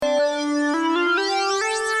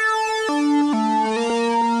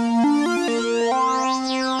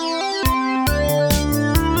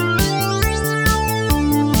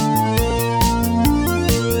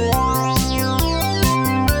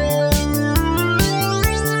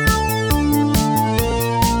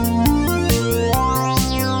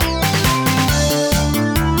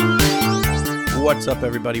What's up,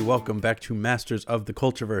 everybody? Welcome back to Masters of the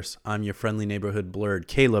Cultureverse. I'm your friendly neighborhood blurred,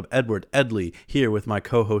 Caleb Edward Edley, here with my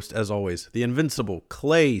co-host, as always, the invincible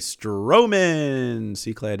Clay Stroman.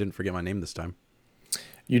 See, Clay, I didn't forget my name this time.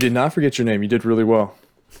 You did not forget your name. You did really well.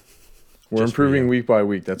 We're Just improving week by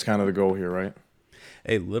week. That's kind of the goal here, right?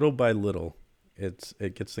 Hey, little by little, it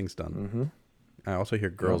gets things done. Mm-hmm. I also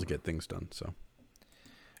hear girls get things done, so.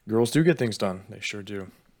 Girls do get things done. They sure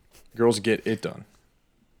do. Girls get it done.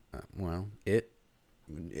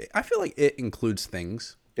 I feel like it includes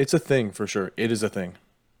things. It's a thing for sure. It is a thing.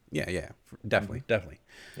 Yeah, definitely.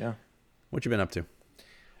 Yeah. What you been up to?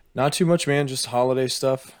 Not too much, man. Just holiday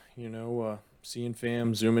stuff. You know, seeing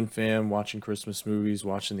fam, zooming fam, watching Christmas movies,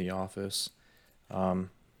 watching The Office.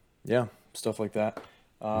 Yeah, stuff like that.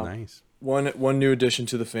 Nice. One new addition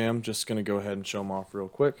to the fam. Just gonna go ahead and show them off real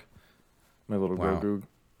quick. My little Wow. Grogu.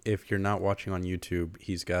 If you're not watching on YouTube,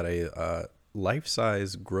 he's got a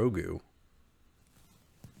life-size Grogu.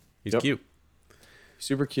 He's cute.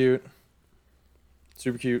 Super cute.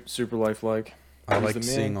 Super cute. Super lifelike. I like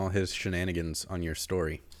seeing all his shenanigans on your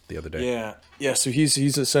story the other day. Yeah. So he's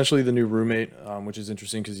essentially the new roommate, which is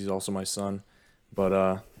interesting because he's also my son.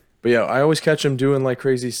 But yeah, I always catch him doing like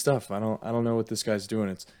crazy stuff. I don't know what this guy's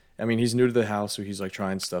doing. He's new to the house, so he's like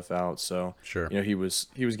trying stuff out. So Sure. You know, he was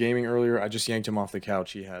gaming earlier. I just yanked him off the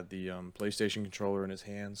couch. He had the PlayStation controller in his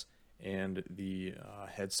hands and the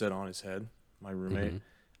headset on his head. My roommate,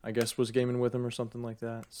 I guess, was gaming with him or something like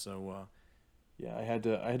that. So yeah, I had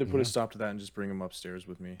to put a stop to that and just bring him upstairs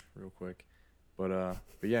with me real quick. But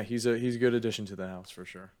yeah, he's a good addition to the house for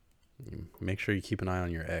sure. Make sure you keep an eye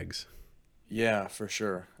on your eggs. Yeah, for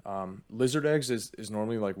sure. Lizard eggs is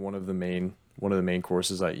normally like one of the main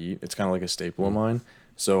courses I eat. It's kind of like a staple of mine.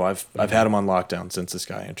 So I've had them on lockdown since this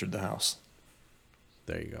guy entered the house.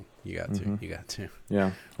 There you go. You got to. You got to.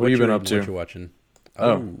 Yeah. What have you been up to? What you watching?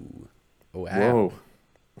 Oh, wow. Whoa.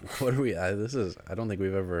 What are we? I don't think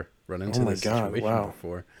we've ever run into this situation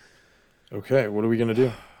before. Okay, what are we gonna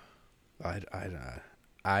do?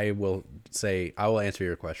 I will answer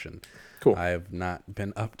your question. Cool. I have not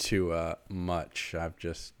been up to much. I've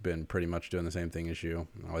just been pretty much doing the same thing as you.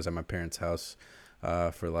 I was at my parents' house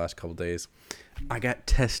for the last couple days. I got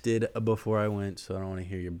tested before I went, so I don't want to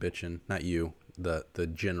hear you bitching. Not you, the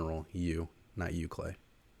general you, not you, Clay.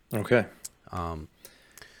 Okay. So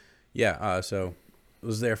I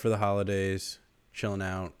was there for the holidays, chilling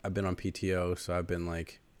out. I've been on PTO, so I've been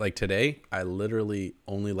like today, I literally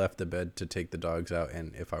only left the bed to take the dogs out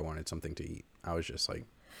and if I wanted something to eat. I was just like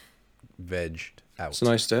vegged out. It's a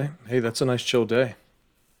nice day. Hey, that's a nice chill day.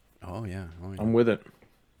 Oh yeah. I'm with it.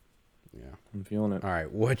 Yeah. I'm feeling it. All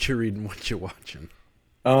right. What you reading? What you watching?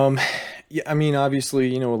 Yeah, I mean,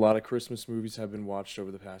 obviously, you know, a lot of Christmas movies have been watched over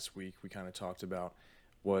the past week. We kind of talked about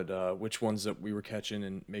which ones that we were catching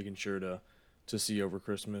and making sure to see over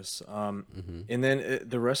Christmas. And then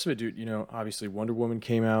the rest of it, dude, you know, obviously Wonder Woman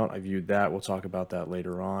came out. I viewed that. We'll talk about that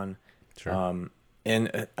later on. Sure.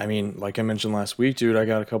 And I mean, like I mentioned last week, dude, I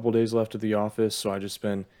got a couple days left at the office, so I just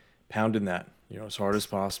been pounding that, you know, as hard as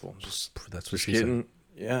possible. That's what she said.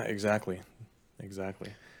 Yeah, exactly.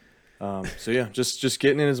 So yeah, just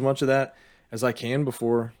getting in as much of that as I can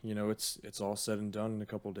before, you know, it's all said and done in a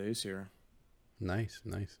couple of days here. Nice.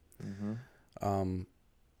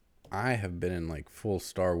 I have been in like full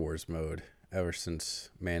Star Wars mode ever since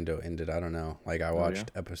Mando ended. I don't know. Like I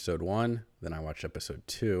watched episode 1, then I watched episode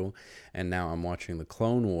 2, and now I'm watching the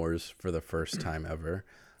Clone Wars for the first time ever.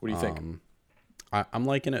 What do you think? I'm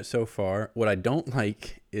liking it so far. What I don't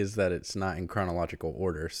like is that it's not in chronological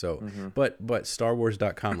order. So, but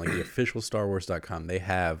StarWars.com, like the official StarWars.com, they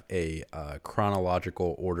have a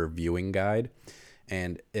chronological order viewing guide.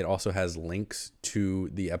 And it also has links to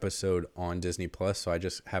the episode on Disney Plus. So I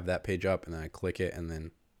just have that page up and then I click it and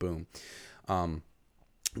then boom.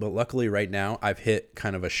 But luckily right now I've hit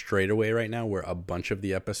kind of a straightaway right now where a bunch of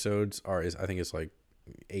the episodes I think it's like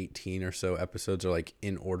 18 or so episodes are like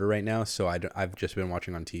in order right now. So I've just been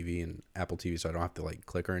watching on TV and Apple TV. So I don't have to like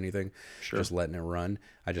click or anything. Sure. Just letting it run.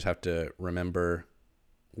 I just have to remember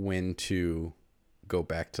when to go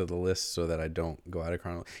back to the list so that I don't go out of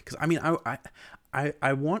chronology. Because I mean,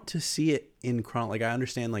 I want to see it in like I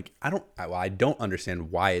understand, like I don't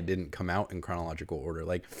understand why it didn't come out in chronological order.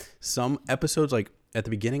 Like some episodes, like at the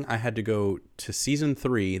beginning, I had to go to season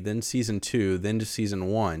 3, then season 2, then to season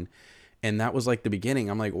 1, and that was like the beginning.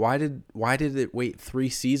 I'm like, why did it wait 3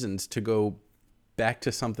 seasons to go back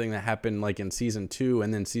to something that happened like in season 2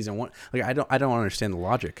 and then season 1? Like I don't understand the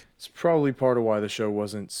logic. It's probably part of why the show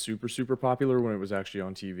wasn't super popular when it was actually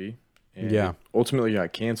on TV. And yeah, ultimately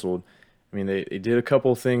got canceled. I mean, they did a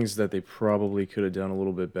couple things that they probably could have done a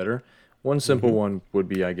little bit better. One simple one would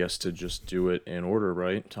be, I guess, to just do it in order,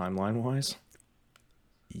 right? Timeline wise.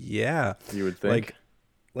 Yeah. You would think.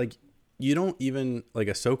 Like you don't even like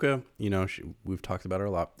Ahsoka, we've talked about her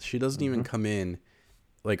a lot. She doesn't even come in,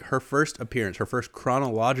 like her first appearance, her first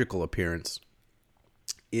chronological appearance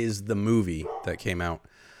is the movie that came out,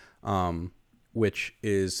 which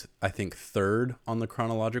is I think third on the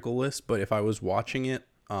chronological list. But if I was watching it,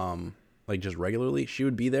 like just regularly, she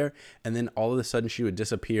would be there, and then all of a sudden she would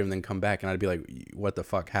disappear and then come back, and I'd be like, what the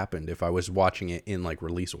fuck happened if I was watching it in like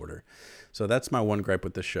release order? So that's my one gripe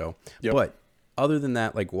with this show. Yep. But other than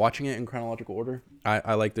that, like watching it in chronological order,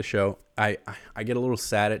 I like the show. I get a little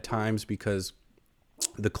sad at times because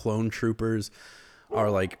the clone troopers are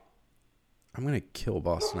like, I'm gonna kill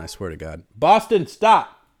Boston, I swear to God. Boston,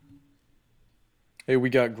 stop. Hey, we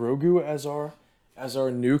got Grogu as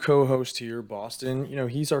our new co-host here, Boston.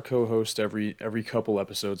 He's our co-host every couple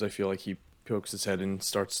episodes. I feel like he pokes his head and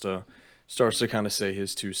starts to kind of say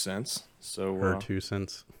his 2 cents. So Her 2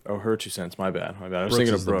 cents. Oh, her 2 cents. My bad. I was Brooks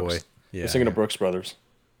thinking is of the Brooks. boy. Yeah, I was thinking yeah. of Brooks Brothers.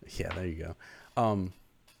 Yeah, there you go.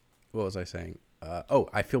 What was I saying?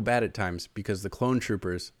 I feel bad at times because the clone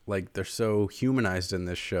troopers, like, they're so humanized in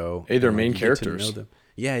this show. Hey, they're and, like, main you get to know characters. them.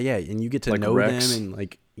 Yeah, and you get to Like know Rex. them, and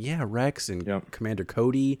like, yeah, Rex and Yep. Commander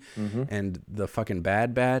Cody and the fucking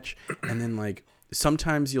Bad Batch, and then like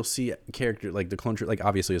sometimes you'll see a character like the clone troop, like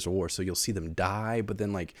obviously it's a war, so you'll see them die, but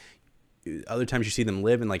then like other times you see them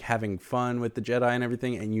live and like having fun with the Jedi and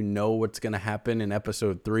everything, and you know what's gonna happen in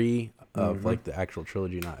episode 3 of like the actual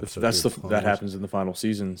trilogy, not episode That's 3 of the Clone that Wars. happens in the final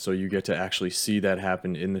season, so you get to actually see that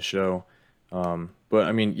happen in the show. But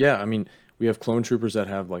I mean, yeah, we have clone troopers that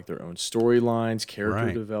have like their own storylines, character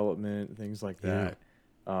Right. development, things like Yeah.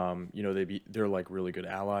 that. They're like really good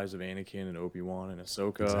allies of Anakin and Obi-Wan and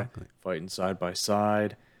Ahsoka, Exactly. fighting side by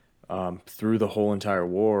side through the whole entire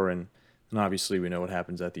war, and obviously we know what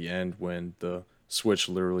happens at the end when the switch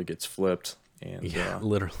literally gets flipped. And Yeah,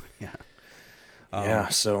 literally. Yeah. yeah,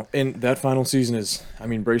 so and that final season is,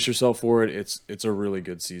 brace yourself for it. It's a really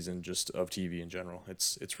good season just of TV in general.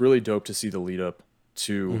 It's really dope to see the lead up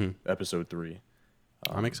to episode 3.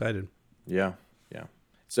 I'm excited. Yeah.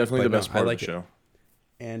 It's definitely But the no, best I part like of the it. show.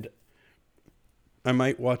 And I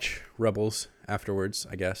might watch Rebels afterwards,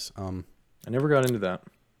 I guess. I never got into that.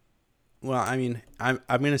 Well, I'm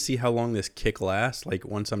gonna see how long this kick lasts. Like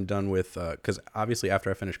once I'm done with, because obviously after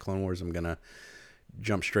I finish Clone Wars, I'm gonna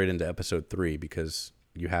jump straight into episode 3 because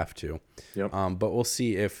you have to. Yep. But we'll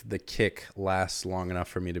see if the kick lasts long enough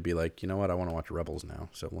for me to be like, you know what, I want to watch Rebels now.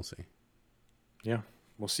 So we'll see. Yeah.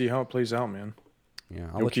 We'll see how it plays out, man. Yeah,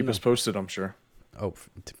 I'll You'll let you keep know. us posted, I'm sure. Oh,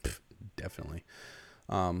 definitely.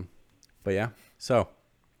 But yeah, so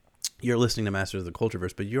you're listening to Masters of the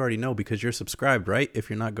Cultureverse, but you already know because you're subscribed, right? If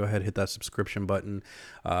you're not, go ahead, hit that subscription button.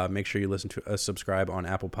 Make sure you listen to subscribe on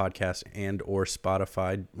Apple Podcasts and or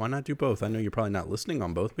Spotify. Why not do both? I know you're probably not listening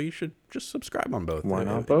on both, but you should just subscribe on both. Why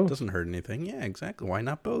not It both? doesn't hurt anything. Yeah, exactly. Why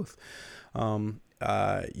not both?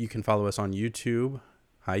 You can follow us on YouTube.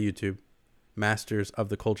 Hi, YouTube. Masters of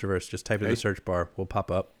the Cultureverse. Just type in the search bar. We'll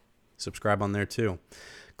pop up. Subscribe on there too.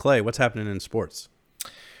 Clay, what's happening in sports?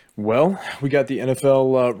 Well, we got the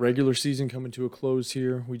NFL regular season coming to a close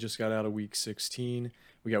here. We just got out of week 16.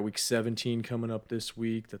 We got week 17 coming up this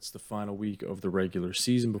week. That's the final week of the regular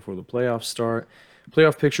season before the playoffs start.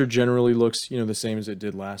 Playoff picture generally looks, the same as it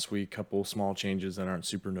did last week. Couple small changes that aren't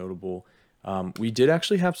super notable. We did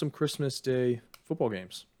actually have some Christmas Day football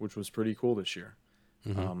games, which was pretty cool this year.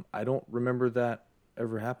 I don't remember that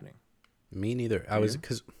ever happening. Me neither. I was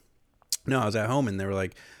at home and they were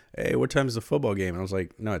like, "Hey, what time is the football game?" And I was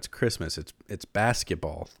like, "No, it's Christmas. It's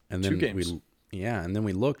basketball." And then 2 games.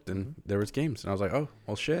 we looked and there was games, and I was like, "Oh,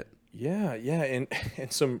 well, shit." Yeah, and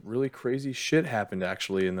some really crazy shit happened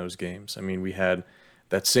actually in those games. We had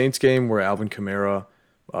that Saints game where Alvin Kamara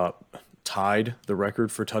tied the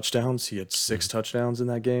record for touchdowns. He had 6 touchdowns in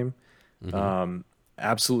that game.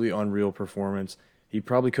 Absolutely unreal performance. He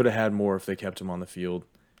probably could have had more if they kept him on the field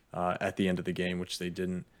at the end of the game, which they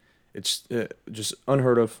didn't. It's just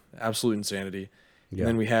unheard of, absolute insanity. Yeah. And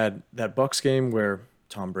then we had that Bucks game where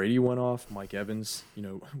Tom Brady went off. Mike Evans,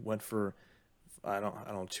 went for I don't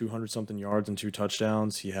know 200 something yards and 2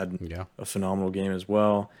 touchdowns. He had a phenomenal game as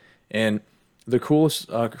well. And the coolest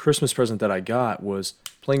Christmas present that I got was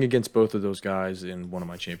playing against both of those guys in one of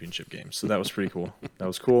my championship games. So that was pretty cool. That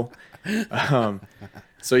was cool.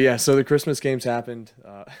 So the Christmas games happened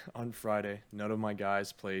on Friday. None of my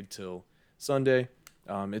guys played till Sunday.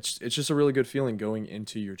 It's just a really good feeling going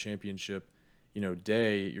into your championship,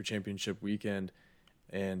 day, your championship weekend,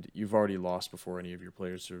 and you've already lost before any of your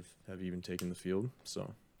players have even taken the field.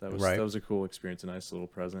 So that was a cool experience, a nice little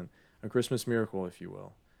present, a Christmas miracle, if you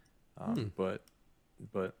will. but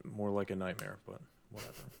more like a nightmare. But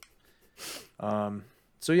whatever.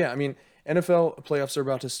 So yeah, I mean, NFL playoffs are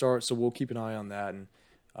about to start, so we'll keep an eye on that, and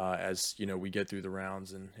as you know, we get through the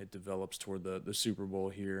rounds and it develops toward the Super Bowl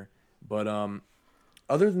here. But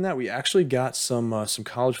other than that, we actually got some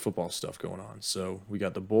college football stuff going on. So we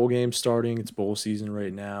got the bowl game starting. It's bowl season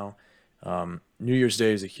right now. New Year's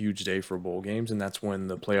Day is a huge day for bowl games, and that's when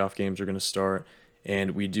the playoff games are going to start.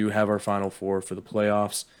 And we do have our Final Four for the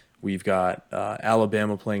playoffs. We've got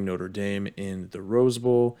Alabama playing Notre Dame in the Rose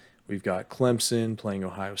Bowl. We've got Clemson playing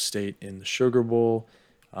Ohio State in the Sugar Bowl.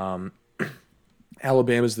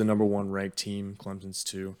 Alabama's the number 1 ranked team. Clemson's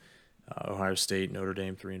 2. Ohio State, Notre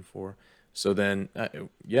Dame 3 and 4. So then,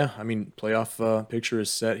 yeah, I mean, playoff picture is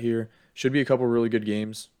set here. Should be a couple really good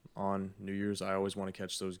games on New Year's. I always want to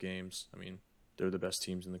catch those games. I mean, they're the best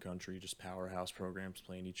teams in the country, just powerhouse programs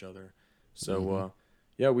playing each other. So,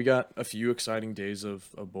 yeah, we got a few exciting days of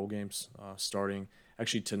bowl games starting.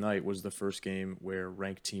 Actually, tonight was the first game where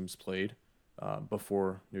ranked teams played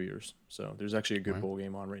before New Year's. So there's actually a good bowl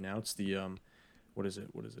game on right now. It's the, what is it?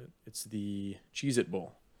 It's the Cheez-It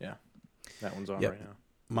Bowl. Yeah, that one's on right now.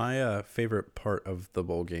 My favorite part of the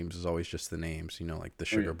bowl games is always just the names, you know, like the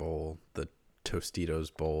Sugar Bowl, the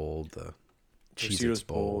Tostitos Bowl, the Cheez-Its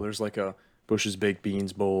Bowl. There's like a Bush's Baked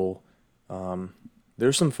Beans Bowl.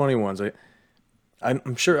 There's some funny ones.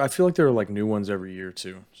 I'm sure, I feel like there are like new ones every year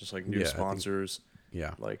too, just like new sponsors,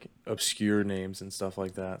 like obscure names and stuff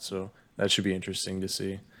like that. So that should be interesting to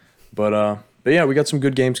see. But yeah, we got some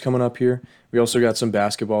good games coming up here. We also got some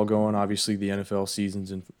basketball going. Obviously, the NFL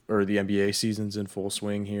seasons or the NBA season's in full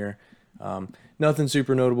swing here. Nothing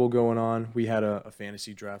super notable going on. We had a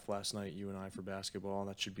fantasy draft last night, you and I, for basketball.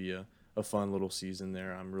 That should be a fun little season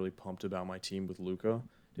there. I'm really pumped about my team with Luka.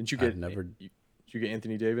 Did you get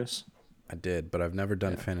Anthony Davis? I did, but I've never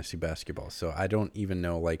done fantasy basketball, so I don't even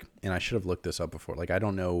know, like, and I should have looked this up before. Like, I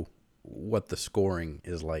don't know what the scoring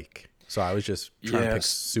is like. So I was just trying to pick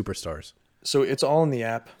superstars. So it's all in the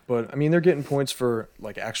app, but I mean, they're getting points for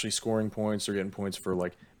like actually scoring points. They're getting points for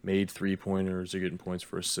like made 3-pointers. They're getting points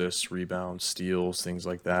for assists, rebounds, steals, things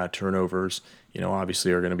like that. Turnovers, you know,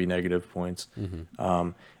 obviously are going to be negative points.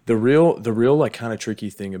 The real like kind of tricky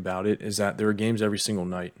thing about it is that there are games every single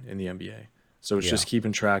night in the NBA. So it's just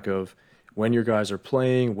keeping track of when your guys are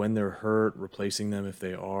playing, when they're hurt, replacing them if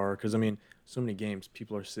they are. Because I mean, so many games,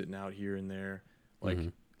 people are sitting out here and there, like.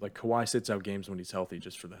 Like Kawhi sits out games when he's healthy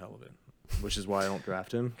just for the hell of it, which is why I don't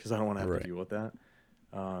draft him, because I don't want to have to deal with that.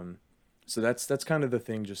 So that's kind of the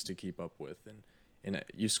thing just to keep up with. And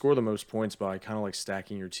you score the most points by kind of like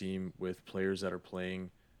stacking your team with players that are playing,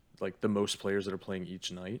 like the most players that are playing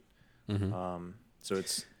each night. So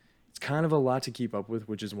it's kind of a lot to keep up with,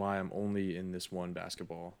 which is why I'm only in this one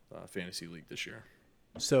basketball fantasy league this year.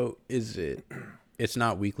 So it's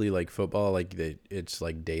not weekly like football, like it's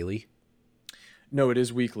like daily? No, it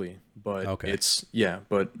is weekly, but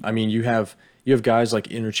but I mean, you have guys like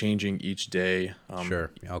interchanging each day.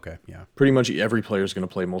 Sure. Okay. Yeah. Pretty much every player is going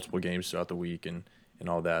to play multiple games throughout the week and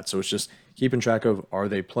all that. So it's just keeping track of, are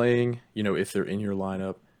they playing, you know, if they're in your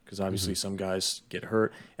lineup, because obviously some guys get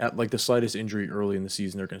hurt at like the slightest injury early in the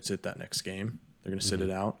season. They're going to sit that next game. They're going to sit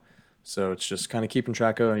it out. So it's just kind of keeping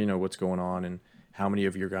track of, you know, what's going on and how many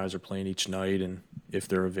of your guys are playing each night and if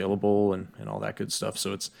they're available and all that good stuff.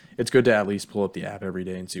 So it's good to at least pull up the app every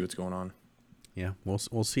day and see what's going on. Yeah,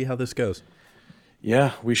 we'll see how this goes.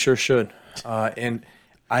 Yeah, we sure should. And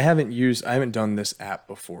I haven't done this app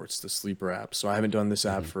before. It's the Sleeper app. So I haven't done this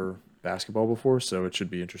app for basketball before, so it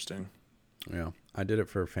should be interesting. Yeah, I did it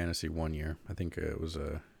for fantasy one year. I think it was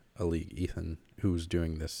a league. Ethan, who was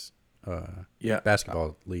doing this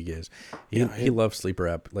basketball league he loves Sleeper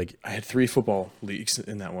app. Like I had 3 football leagues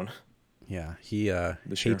in that one. Yeah, he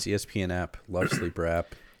hates ESPN app, loves Sleeper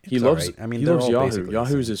app. He loves. Right. I mean, he loves Yahoo.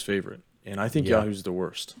 Yahoo's his favorite, and I think Yahoo's the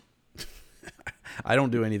worst. I don't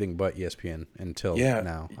do anything but ESPN until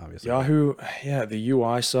now, obviously. Yahoo, the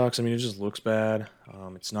UI sucks. I mean, it just looks bad.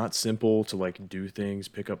 It's not simple to like do things,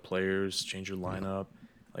 pick up players, change your lineup.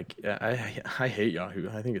 Like I hate Yahoo.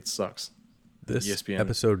 I think it sucks. This ESPN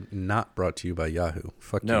episode not brought to you by Yahoo.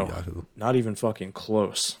 Fuck you, Yahoo. Not even fucking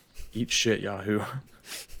close. Eat shit, Yahoo.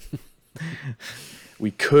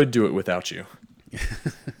 We could do it without you.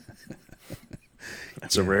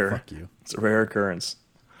 It's a rare occurrence.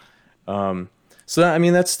 So I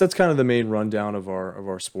mean that's kind of the main rundown of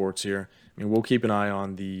our sports here. I mean, we'll keep an eye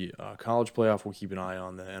on the college playoff. We'll keep an eye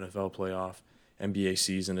on the NFL playoff, NBA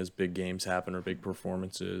season as big games happen or big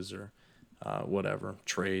performances or whatever,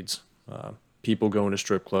 trades, people going to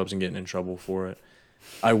strip clubs and getting in trouble for it.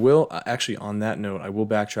 I will actually, on that note, I will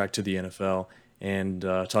backtrack to the NFL and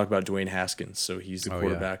talk about Dwayne Haskins. So he's the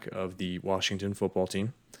quarterback of the Washington football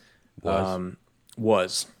team.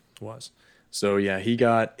 Was. So yeah, he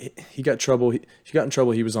got trouble. He got in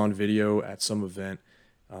trouble. He was on video at some event.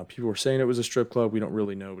 People were saying it was a strip club. We don't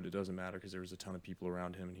really know, but it doesn't matter because there was a ton of people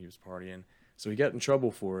around him and he was partying. So he got in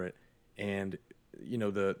trouble for it. And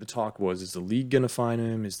the talk was, is the league gonna fine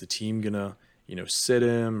him? Is the team gonna sit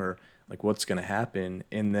him, or like what's gonna happen?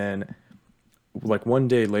 And then like one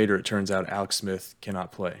day later, it turns out Alex Smith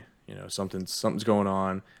cannot play. Something's going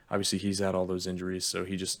on. Obviously, he's had all those injuries, so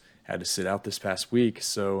he just had to sit out this past week.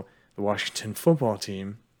 So the Washington football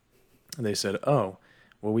team, they said, oh,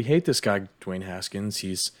 well, we hate this guy, Dwayne Haskins.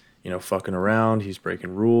 He's, fucking around. He's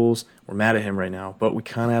breaking rules. We're mad at him right now, but we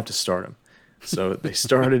kind of have to start him. So they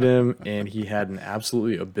started him, and he had an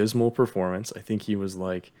absolutely abysmal performance. I think he was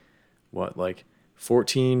like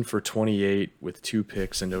 14 for 28 with 2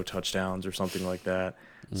 picks and no touchdowns or something like that.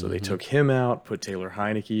 So they took him out, put Taylor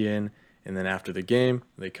Heineke in, and then after the game,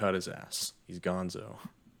 they cut his ass. He's gonzo.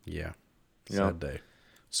 Yeah. Sad day.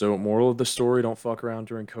 So moral of the story, don't fuck around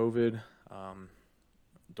during COVID.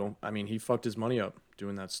 He fucked his money up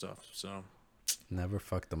doing that stuff. So never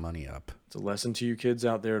fuck the money up. It's a lesson to you kids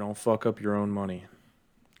out there. Don't fuck up your own money.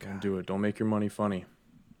 Don't do it. Don't make your money funny.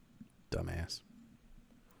 Dumbass.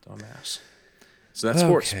 So that's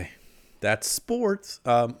sports. Okay. That's sports.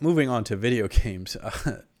 Moving on to video games.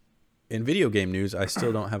 In video game news, I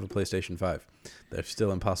still don't have a PlayStation 5. They're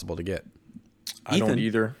still impossible to get. I don't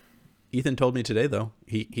either. Ethan told me today, though.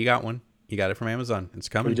 He got one. He got it from Amazon. It's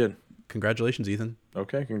coming. He did. Congratulations, Ethan.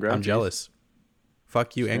 Okay, congrats. I'm jealous.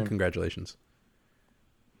 Fuck you. Same. And congratulations.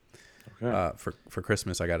 Okay. For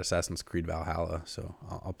Christmas, I got Assassin's Creed Valhalla, so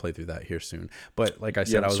I'll play through that here soon. But like I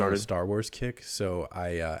said, I was on a Star Wars kick, so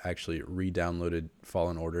I actually re-downloaded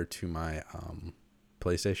Fallen Order to my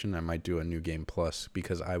PlayStation. I might do a New Game Plus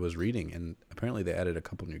because I was reading, and apparently they added a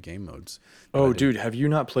couple new game modes. Oh, dude, have you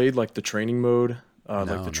not played like the training mode,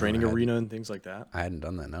 No, training arena and things like that? I hadn't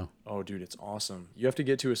done that, no. Oh, dude, it's awesome. You have to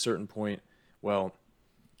get to a certain point. Well,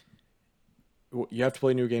 you have to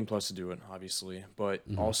play New Game Plus to do it, obviously. But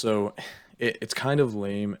also, it's kind of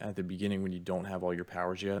lame at the beginning when you don't have all your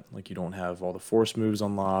powers yet. Like, you don't have all the force moves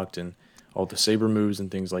unlocked and all the saber moves and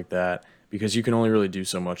things like that, because you can only really do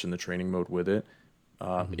so much in the training mode with it.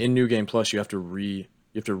 In New Game Plus, you have to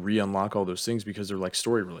re-unlock all those things because they're like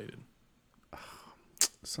story related.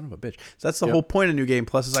 Son of a bitch. So that's the whole point of New Game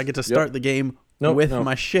Plus is I get to start the game with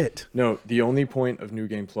my shit. No, the only point of New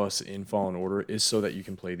Game Plus in Fallen Order is so that you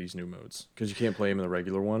can play these new modes, because you can't play them in the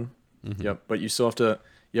regular one. Yep, but you still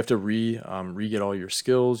have to re-get all your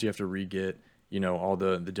skills. You have to re-get all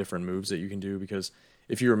the different moves that you can do, because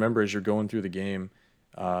if you remember, as you're going through the game,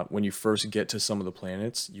 when you first get to some of the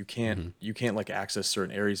planets, you can't like access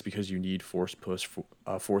certain areas because you need force push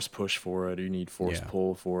for it, or you need force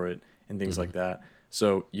pull for it, and things like that.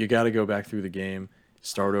 So you got to go back through the game,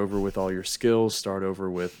 start over with all your skills, start over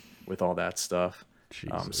with all that stuff.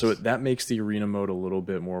 So that makes the arena mode a little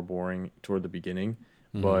bit more boring toward the beginning,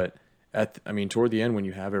 but toward the end, when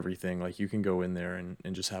you have everything, like, you can go in there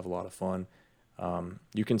and just have a lot of fun.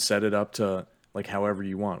 You can set it up to like however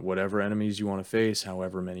you want, whatever enemies you want to face,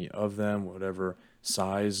 however many of them, whatever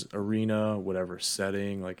size arena, whatever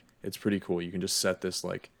setting. Like, it's pretty cool. You can just set this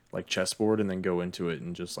like chessboard and then go into it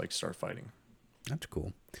and just like start fighting. That's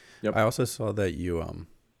cool. Yep. I also saw that you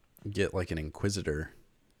get like an Inquisitor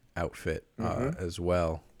outfit as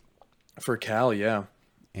well for Cal, yeah,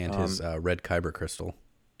 and his red kyber crystal.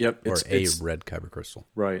 Yep, or red kyber crystal.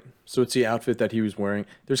 Right. So it's the outfit that he was wearing.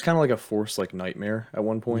 There's kind of like a Force like nightmare at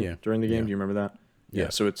one point during the game. Do you remember that? Yeah.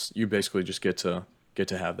 So you basically just get to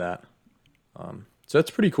have that. So that's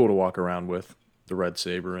pretty cool to walk around with the red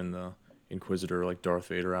saber and the Inquisitor like Darth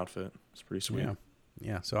Vader outfit. It's pretty sweet.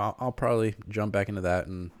 Yeah. So I'll probably jump back into that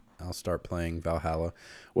and I'll start playing Valhalla,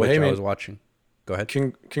 which I was watching. Go ahead.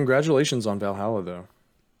 Congratulations on Valhalla, though.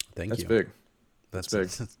 Thank you. That's big. That's big.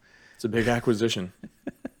 It's a big acquisition.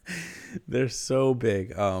 They're so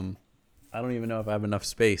big. I don't even know if I have enough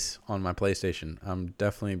space on my PlayStation. I'm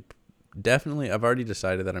definitely. I've already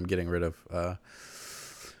decided that I'm getting rid of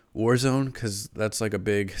Warzone, because that's like a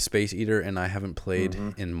big space eater, and I haven't played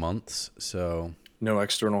in months. So no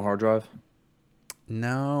external hard drive.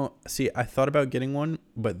 No. See, I thought about getting one,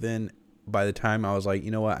 but then by the time I was like,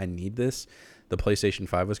 you know what, I need this, the PlayStation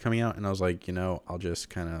 5 was coming out, and I was like, I'll just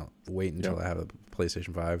kind of wait until I have a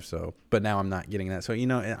PlayStation 5. So, but now I'm not getting that. So,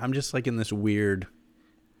 I'm just like in this weird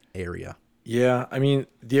area. Yeah, I mean,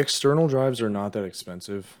 the external drives are not that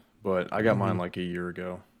expensive, but I got mine like a year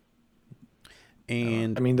ago.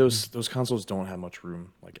 And I mean, those consoles don't have much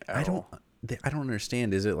room, like at all. I don't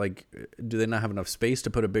understand. Is it like, do they not have enough space to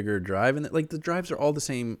put a bigger drive in it? Like the drives are all the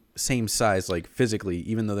same size, like physically,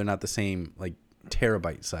 even though they're not the same like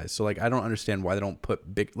terabyte size. So like I don't understand why they don't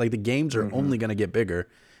put big. Like the games are only gonna get bigger,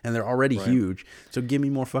 and they're already huge. So give me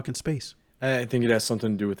more fucking space. I think it has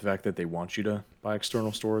something to do with the fact that they want you to buy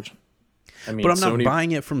external storage. I mean, But I'm not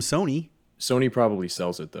buying it from Sony. Sony probably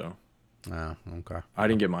sells it though. Oh, okay. I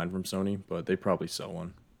didn't get mine from Sony, but they probably sell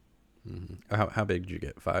one. Mm-hmm. How big did you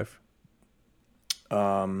get? 5?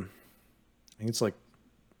 I think it's like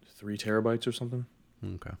 3 terabytes or something.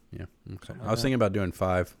 Okay. Yeah. Okay. I was thinking about doing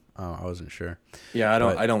 5. I wasn't sure. Yeah,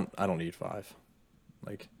 I don't need 5.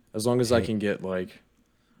 Like as long as I can get like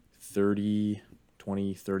 30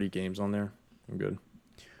 games on there, I'm good.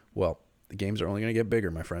 Well, the games are only going to get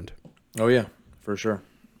bigger, my friend. Oh yeah, for sure.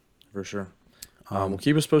 Well,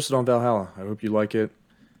 keep us posted on Valhalla. I hope you like it.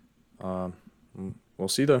 We'll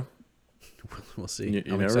see though. We'll see.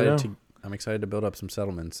 You never know. I'm excited to build up some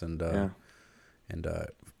settlements and I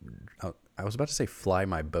was about to say fly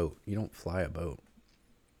my boat. You don't fly a boat.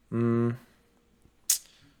 No.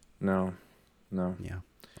 Yeah.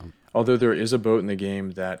 Although there is a boat in the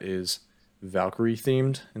game that is Valkyrie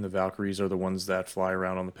themed, and the Valkyries are the ones that fly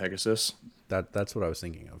around on the Pegasus. That's what I was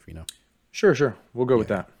thinking of, Sure. We'll go with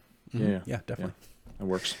that. Mm-hmm. Yeah, definitely. Yeah. That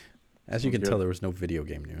works. As you can tell, there was no video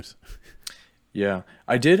game news. Yeah.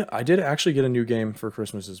 I did actually get a new game for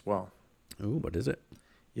Christmas as well. Ooh, what is it?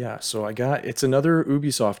 Yeah, so it's another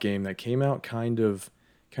Ubisoft game that came out kind of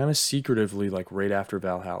secretively, like right after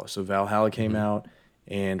Valhalla. So Valhalla came out,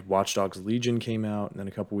 and Watch Dogs Legion came out, and then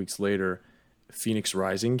a couple weeks later, Phoenix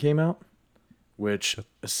Rising came out, which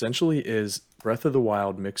essentially is Breath of the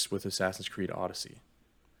Wild mixed with Assassin's Creed Odyssey.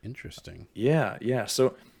 Interesting. Yeah.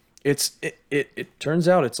 So it turns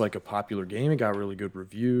out it's like a popular game. It got really good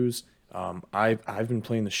reviews. I've been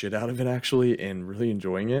playing the shit out of it actually, and really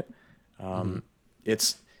enjoying it.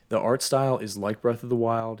 It's the art style is like Breath of the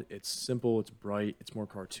Wild. It's simple, it's bright, it's more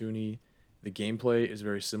cartoony. The gameplay is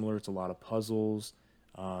very similar. It's a lot of puzzles,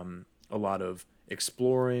 a lot of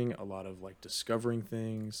exploring, a lot of like discovering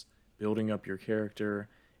things, building up your character.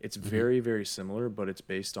 It's very, very similar, but it's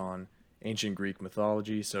based on ancient Greek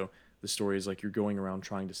mythology. So the story is like you're going around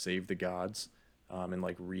trying to save the gods, and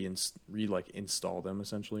like install them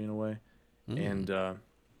essentially in a way. And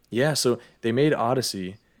so they made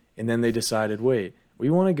Odyssey. And then they decided, wait, we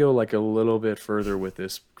want to go like a little bit further with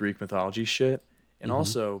this Greek mythology shit. And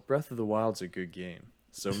also, Breath of the Wild's a good game.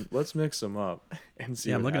 So let's mix them up and see.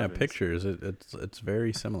 Yeah, I'm looking happens. at pictures. It's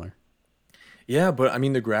very similar. Yeah, but I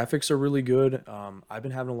mean, the graphics are really good. I've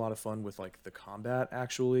been having a lot of fun with like the combat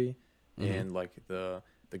actually, and like the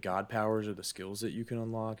god powers or the skills that you can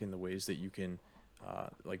unlock and the ways that you can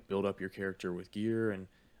like build up your character with gear and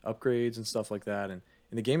upgrades and stuff like that. And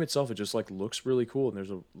in the game itself, it just like looks really cool, and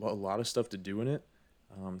there's a lot of stuff to do in it.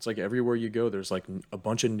 It's like everywhere you go, there's like a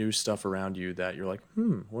bunch of new stuff around you that you're like,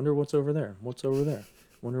 wonder what's over there. What's over there?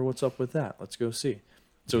 Wonder what's up with that. Let's go see.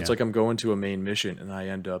 So it's like I'm going to a main mission, and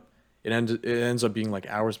it ends up being like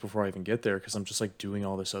hours before I even get there because I'm just like doing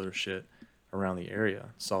all this other shit around the area,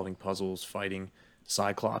 solving puzzles, fighting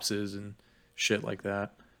cyclopses and shit like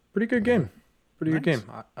that. Pretty good game. Good game.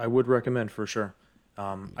 I would recommend for sure.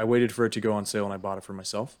 I waited for it to go on sale and I bought it for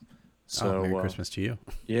myself. So Merry Christmas to you.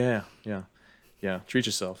 Yeah. Treat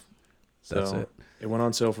yourself. That's it. It went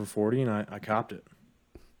on sale for $40 and I copped it.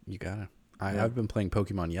 You got it. I've been playing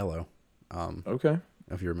Pokemon Yellow. Okay.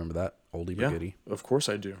 If you remember that, oldie but goodie. Of course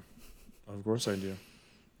I do.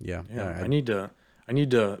 Yeah. I need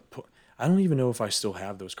to put, I don't even know if I still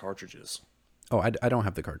have those cartridges. Oh, I don't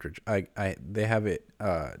have the cartridge. They have it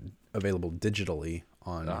available digitally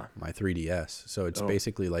on my 3DS. So it's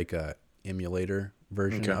basically like a emulator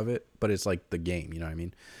version of it, but it's like the game, you know what I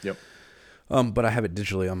mean? Yep. But I have it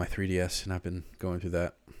digitally on my 3DS, and I've been going through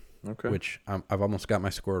that. Okay. Which I've almost got my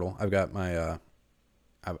Squirtle. I've got my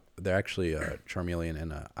they're actually Charmeleon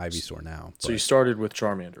and Ivysaur now. So you started with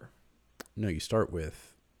Charmander. No, you start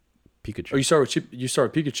with Pikachu. Oh, you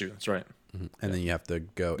start with Pikachu. That's right. Mm-hmm. And then you have to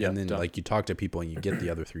go, and then like you talk to people and you get the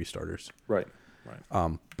other 3 starters. Right.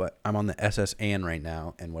 But I'm on the SS Anne right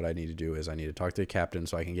now, and what I need to do is I need to talk to the captain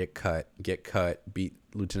so I can get cut, beat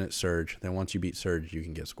Lieutenant Surge. Then once you beat Surge, you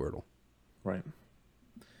can get Squirtle. Right.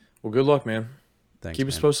 Well, good luck, man. Thanks. Keep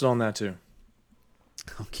us posted on that too.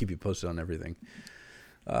 I'll keep you posted on everything.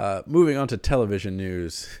 Moving on to television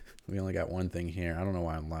news. We only got one thing here. I don't know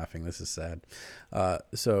why I'm laughing. This is sad.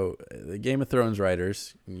 So the Game of Thrones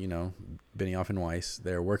writers, Benioff and Weiss,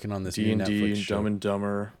 they're working on this new Netflix show. Dumb and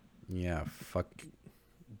Dumber. Yeah, fuck.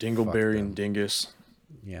 Dingleberry and Dingus.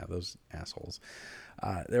 Yeah, those assholes.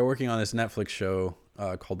 They're working on this Netflix show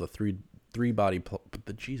called The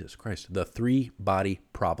Jesus Christ, the three body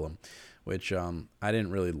problem, which I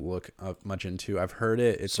didn't really look up much into. I've heard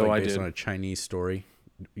it. It's So like I based did. on a Chinese story.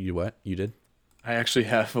 You what? You did? I actually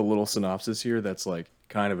have a little synopsis here that's like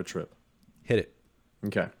kind of a trip. Hit it.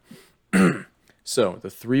 Okay. So, the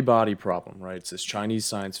three body problem, right? It's this Chinese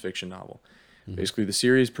science fiction novel. Basically, the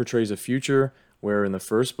series portrays a future where, in the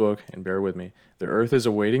first book, and bear with me, the Earth is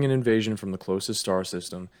awaiting an invasion from the closest star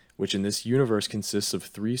system, which in this universe consists of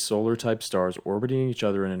three solar type stars orbiting each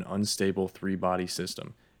other in an unstable three body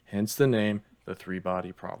system. Hence the name, the three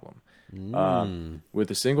body problem.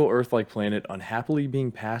 With a single Earth like planet unhappily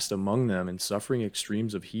being passed among them and suffering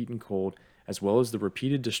extremes of heat and cold, as well as the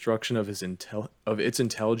repeated destruction of its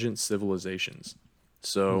intelligent civilizations.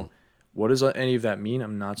 So, what does any of that mean?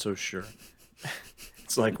 I'm not so sure.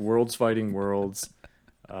 It's like worlds fighting worlds.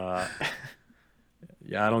 Yeah,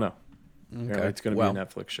 I don't know. Okay. It's going to be a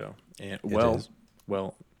Netflix show. And well,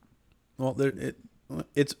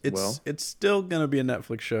 it's still gonna be a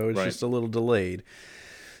Netflix show. It's Right. just a little delayed.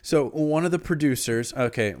 So one of the producers,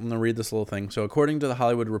 okay, I'm gonna read this little thing. So according to the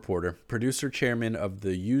Hollywood Reporter, producer chairman of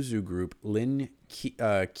the Yuzu Group, Lin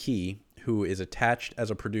Qi, who is attached as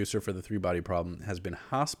a producer for the Three Body Problem, has been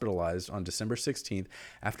hospitalized on December 16th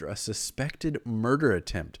after a suspected murder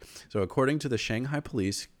attempt. So according to the Shanghai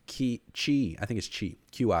police, Qi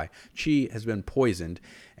has been poisoned,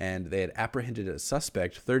 and they had apprehended a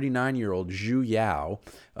suspect, 39-year-old Zhu Yao,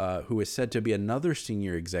 who is said to be another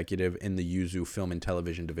senior executive in the Yuzu Film and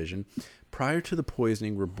Television Division. Prior to the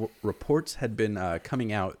poisoning, reports had been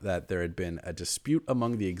coming out that there had been a dispute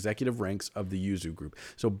among the executive ranks of the Yuzu Group.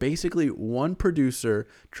 So basically, one producer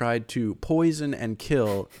tried to poison and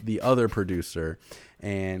kill the other producer,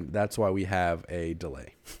 and that's why we have a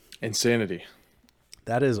delay. insanity.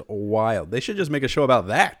 That is wild. They should just make a show about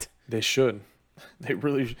that. They should. They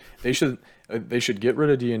really. They should. They should get rid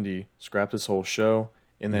of D&D, scrap this whole show,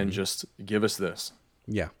 and then just give us this.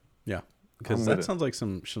 Yeah. I'm Because with that it. sounds like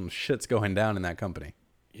some shit's going down in that company.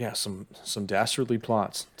 Yeah, some dastardly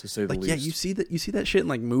plots, to say the Like, least. yeah, you see that shit in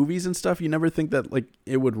like movies and stuff. You never think that like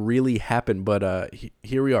it would really happen, but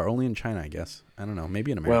here we are, only in China, I guess. I don't know,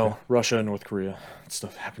 maybe in America. Well, Russia and North Korea,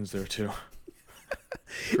 stuff happens there too.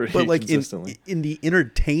 Pretty but like consistently. in the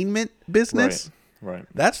entertainment business, Right.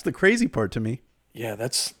 that's the crazy part to me. Yeah,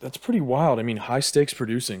 that's pretty wild. I mean, high stakes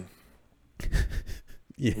producing.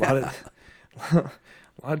 Yeah.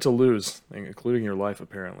 A lot to lose, including your life,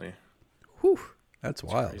 apparently. Whew, that's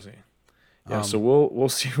wild. Crazy. Yeah, so we'll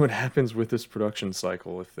see what happens with this production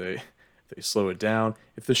cycle if they slow it down,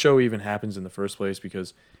 if the show even happens in the first place,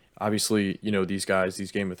 because obviously, you know, these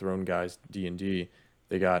Game of Thrones guys, D&D,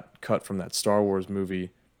 they got cut from that Star Wars movie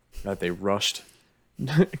that they rushed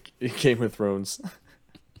Game of Thrones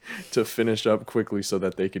to finish up quickly so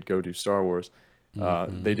that they could go do Star Wars.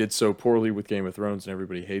 They did so poorly with Game of Thrones and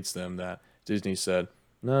everybody hates them that Disney said,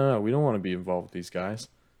 no, we don't want to be involved with these guys.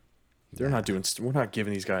 We're not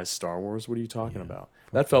giving these guys Star Wars. What are you talking about?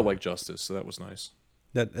 That felt like justice, so that was nice.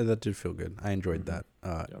 That did feel good. I enjoyed that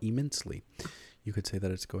immensely. You could say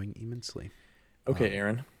that it's going immensely. Okay,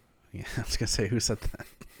 Aaron. Yeah, I was gonna say, who said that?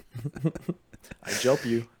 I jelp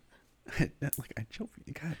you. I joke.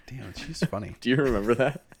 God damn, she's funny. Do you remember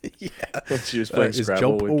that? Yeah, When she was playing is Scrabble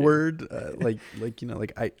joke with a you. word? Like you know,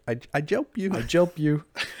 like I joke you. I jelp you.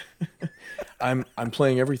 I'm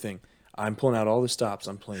playing everything. I'm pulling out all the stops.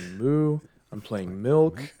 I'm playing moo. I'm playing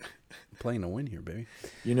milk. I'm playing to win here, baby.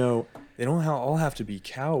 You know, they don't all have to be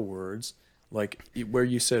cow words. Like where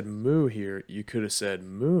you said moo here, you could have said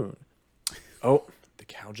moon. Oh, the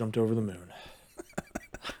cow jumped over the moon.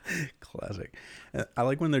 Classic. I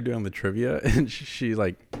like when they're doing the trivia and she's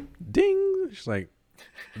like, ding. She's like,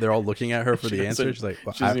 they're all looking at her for the answer. She's like,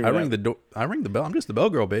 well, I ring the door. I ring the bell. I'm just the bell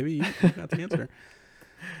girl, baby. You got the answer.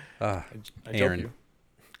 I Aaron. you.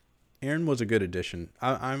 Aaron was a good addition.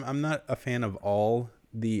 I'm not a fan of all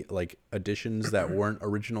the like additions that weren't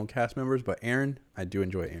original cast members, but Aaron, I do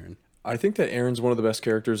enjoy Aaron. I think that Erin's one of the best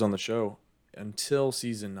characters on the show until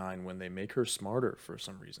season 9 when they make her smarter for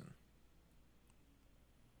some reason.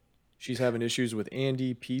 She's having issues with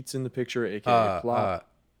Andy. Pete's in the picture, aka Plop.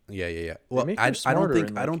 Yeah. Well, make her I smarter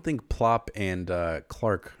and, I don't think Plop and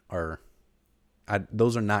Clark are.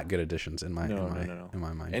 Those are not good additions in my No. in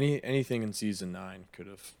my mind. Anything in season 9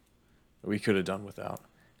 we could have done without.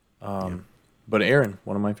 But Erin,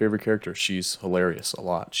 one of my favorite characters, she's hilarious a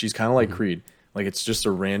lot. She's kind of like Creed. Like it's just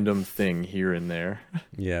a random thing here and there.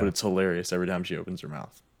 Yeah. But it's hilarious every time she opens her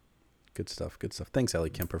mouth. Good stuff. Thanks, Ellie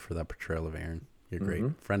Kemper, for that portrayal of Aaron. You're great.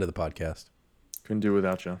 Friend of the podcast. Couldn't do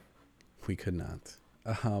without you. We could not.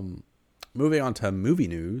 Moving on to movie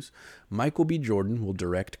news, Michael B. Jordan will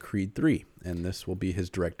direct Creed 3, and this will be his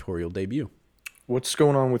directorial debut. What's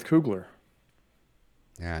going on with Coogler?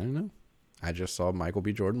 I don't know. I just saw Michael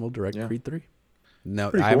B. Jordan will direct Creed 3. No,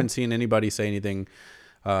 Pretty I cool. haven't seen anybody say anything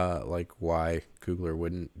like why Coogler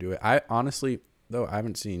wouldn't do it. I honestly, though, I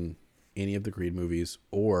haven't seen any of the Creed movies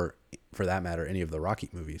or, for that matter, any of the Rocky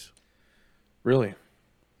movies. Really?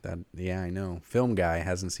 Yeah, I know. Film guy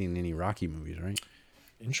hasn't seen any Rocky movies, right?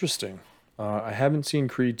 Interesting. I haven't seen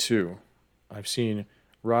Creed 2. I've seen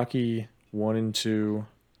Rocky 1 and 2.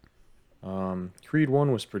 Creed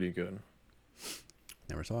 1 was pretty good.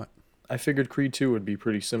 Never saw it. I figured Creed 2 would be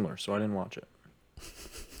pretty similar, so I didn't watch it.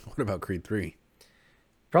 What about Creed 3?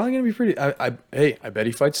 Probably going to be pretty... I bet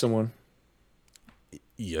he fights someone.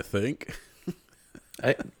 You think?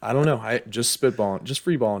 I don't know. I just spitballing, just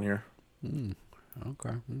freeballing here.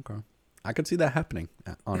 Okay. I could see that happening,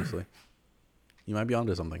 honestly. You might be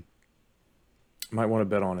onto something. Might want to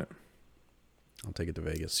bet on it. I'll take it to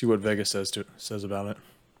Vegas. See what Vegas says about it.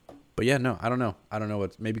 But yeah, no, I don't know.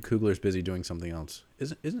 Maybe Coogler's busy doing something else.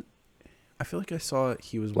 Isn't I feel like I saw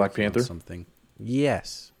he was Black working on Panther? something.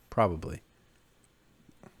 Yes, probably.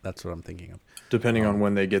 That's what I'm thinking of. Depending on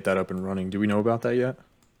when they get that up and running. Do we know about that yet?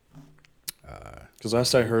 Because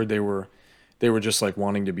last I heard, they were just like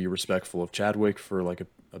wanting to be respectful of Chadwick for like a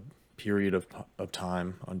period of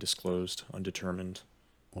time, undisclosed, undetermined.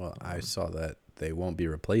 Well, I saw that they won't be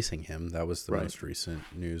replacing him. That was the Right. most recent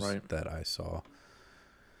news Right. that I saw.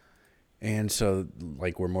 And so,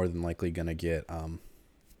 like, we're more than likely gonna get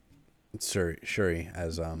Shuri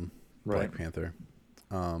as Right. Black Panther.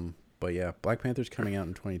 But yeah, Black Panther's coming out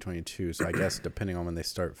in 2022. So I guess depending on when they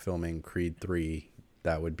start filming Creed 3,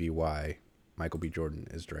 that would be why Michael B. Jordan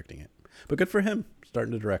is directing it. But good for him,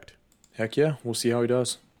 starting to direct. Heck yeah, we'll see how he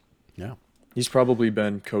does. Yeah. He's probably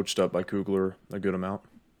been coached up by Coogler a good amount.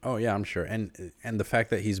 Oh yeah, I'm sure. And the fact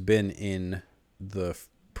that he's been in the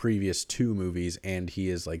previous 2 movies and he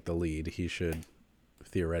is like the lead, he should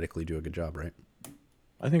theoretically do a good job, right?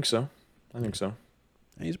 I think so. And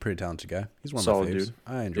he's a pretty talented guy. He's one Solid of my faves. dude.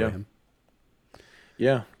 I enjoy Yeah. him.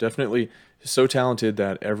 Yeah, definitely. So talented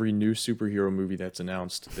that every new superhero movie that's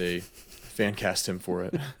announced, they fan cast him for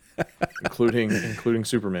it, including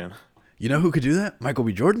Superman. You know who could do that? Michael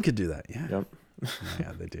B. Jordan could do that. Yeah. Yep.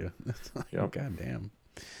 Yeah, they do. Yep. God damn.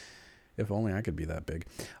 If only I could be that big.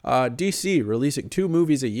 DC releasing 2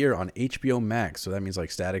 movies a year on HBO Max. So that means like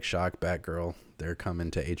Static Shock, Batgirl. They're coming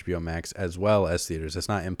to HBO Max as well as theaters. It's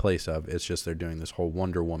not in place of. It's just they're doing this whole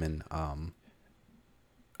Wonder Woman.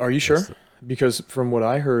 Are you sure? Because from what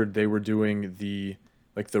I heard, they were doing the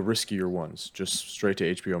riskier ones, just straight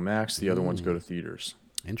to HBO Max. The other ones go to theaters.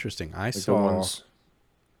 Interesting. I Like the saw. ones.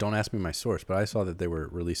 Don't ask me my source, but I saw that they were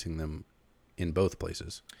releasing them in both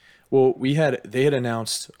places. Well, they had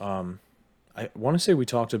announced. I want to say we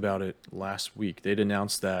talked about it last week. They'd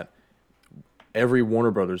announced that every Warner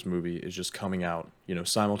Brothers movie is just coming out,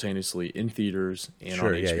 simultaneously in theaters and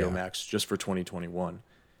Sure, on yeah, HBO yeah. Max just for 2021.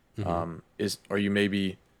 Are you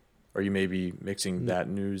maybe mixing that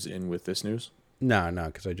news in with this news? No,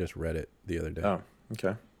 because I just read it the other day. Oh,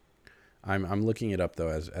 okay. I'm looking it up though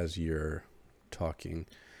as you're talking.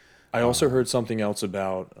 I also heard something else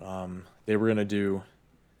about they were going to do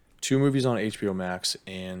 2 movies on HBO Max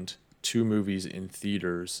and 2 movies in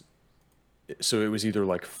theaters. So it was either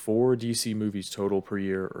like 4 DC movies total per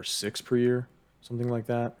year or 6 per year, something like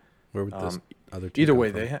that. Where would this other 2 Either come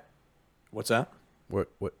way, from? What's that? What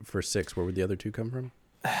for 6? Where would the other 2 come from?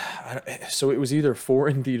 So it was either 4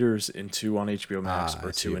 in theaters and 2 on HBO Max, I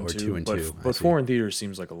or see, 2 and or 2. 2 and but 2, I but see. 4 in theaters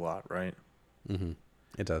seems like a lot, right?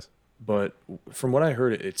 It does. But from what I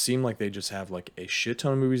heard, it seemed like they just have like a shit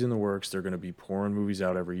ton of movies in the works. They're going to be pouring movies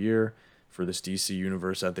out every year for this DC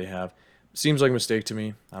universe that they have. Seems like a mistake to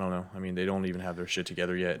me. I don't know. I mean, they don't even have their shit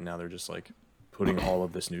together yet, and now they're just like putting all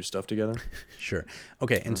of this new stuff together. Sure.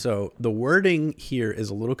 Okay, and so the wording here is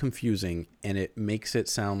a little confusing, and it makes it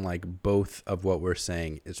sound like both of what we're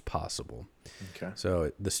saying is possible. Okay.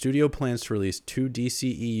 So the studio plans to release 2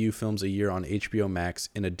 DCEU films a year on HBO Max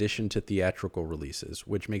in addition to theatrical releases,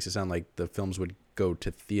 which makes it sound like the films would go to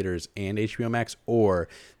theaters and HBO Max, or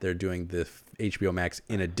they're doing the HBO Max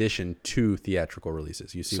in addition to theatrical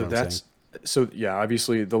releases. You see what I'm saying? So yeah,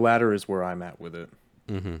 obviously the latter is where I'm at with it.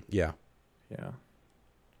 Yeah. Yeah.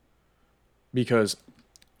 Because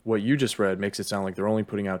what you just read makes it sound like they're only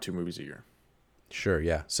putting out 2 movies a year. Sure,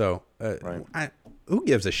 yeah. So, Right. who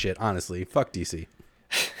gives a shit, honestly? Fuck DC.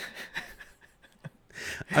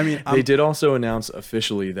 I mean, They did also announce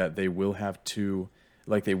officially that they will have 2,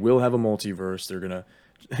 they will have a multiverse. They're going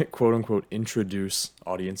to, quote unquote, introduce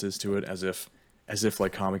audiences to it as if as if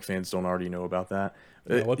like comic fans don't already know about that.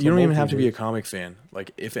 Yeah, what's You a don't even have to be a multiverse? comic fan.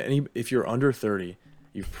 Like if you're under 30,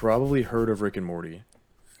 you've probably heard of Rick and Morty,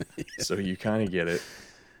 so you kind of get it.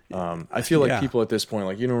 I feel like Yeah. people at this point,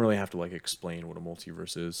 like you don't really have to like explain what a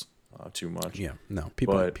multiverse is too much. Yeah. No,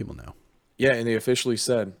 But people know. yeah, and they officially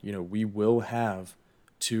said, we will have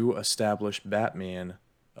two established Batman,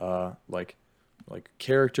 like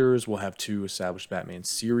characters. We'll have two established Batman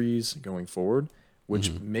series going forward,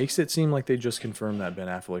 which makes it seem like they just confirmed that Ben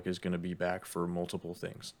Affleck is going to be back for multiple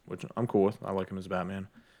things, which I'm cool with. I like him as Batman.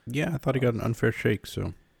 Yeah, I thought he got an unfair shake,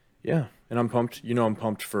 so Yeah, and I'm pumped. I'm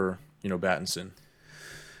pumped for Battinson.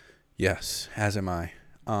 yes, as am I.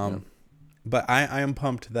 Yeah. But I am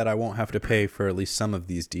pumped that I won't have to pay for at least some of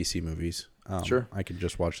these DC movies. Sure. I could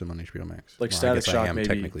just watch them on HBO Max. Like I Static guess Shock, I am maybe.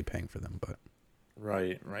 technically paying for them, but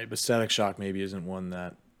Right. But Static Shock maybe isn't one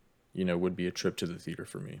that would be a trip to the theater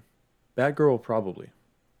for me. Batgirl probably.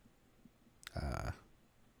 nah.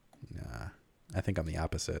 I think I'm the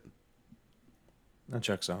opposite. That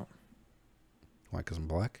checks out. Why? Because I'm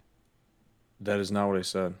black? That is not what I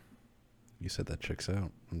said. You said that checks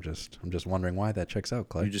out. I'm just wondering why that checks out,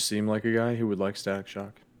 Clay. You just seem like a guy who would like Static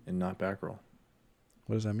Shock and not Batgirl.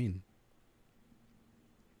 What does that mean?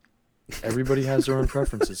 Everybody has their own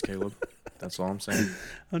preferences, Caleb. That's all I'm saying.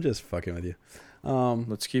 I'm just fucking with you.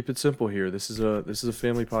 Let's keep it simple here. This is a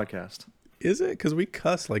family podcast. Is it? Because we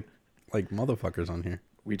cuss like motherfuckers on here.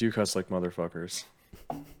 We do cuss like motherfuckers.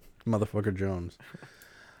 Motherfucker Jones.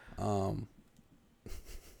 I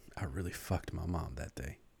really fucked my mom that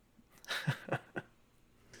day.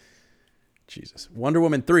 Jesus. Wonder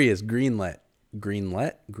Woman 3 is greenlit.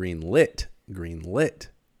 Greenlit.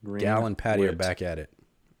 Gal and Patty are lit. back at it.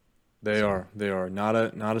 They are not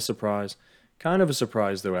a surprise. Kind of a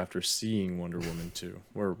surprise though after seeing Wonder Woman 2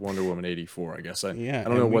 or Wonder Woman 84. I guess I don't know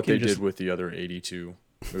and we what can they just- did with the other 82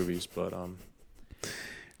 movies, but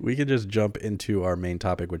We could just jump into our main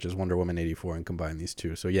topic, which is Wonder Woman 84, and combine these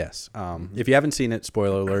two. So yes, if you haven't seen it,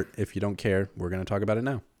 spoiler alert. If you don't care, we're going to talk about it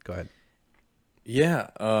now. Go ahead. yeah,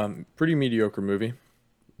 pretty mediocre movie.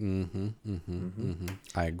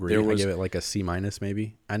 I agree. There I was- give it like a C minus,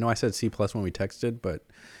 maybe. I know I said C plus when we texted, but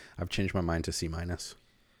I've changed my mind to C minus.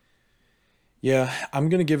 Yeah, I'm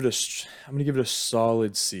gonna give it a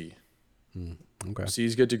solid C. Okay.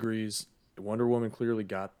 C's get degrees. Wonder Woman clearly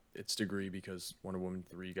got its degree because Wonder Woman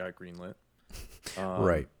 3 got greenlit.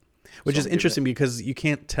 Right. Which so is I'm giving interesting because you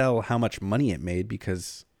can't tell how much money it made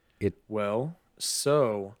because it. Well,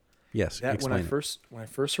 so Yes. that when Explain it. I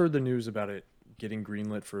first heard the news about it getting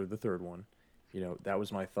greenlit for the third one, that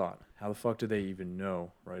was my thought. How the fuck do they even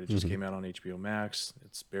know, right? It just came out on HBO Max.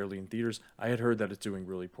 It's barely in theaters. I had heard that it's doing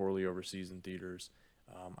really poorly overseas in theaters.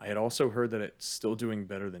 I had also heard that it's still doing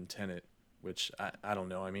better than Tenet, which I don't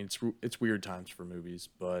know. I mean, it's weird times for movies,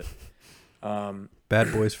 but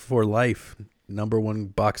Bad Boys for Life,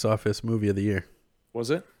 #1 box office movie of the year. was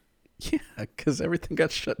it? Yeah, because everything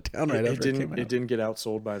got shut down right after it came out. It didn't get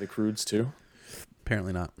outsold by The Croods too,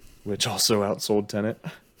 Apparently not. which also outsold Tenet.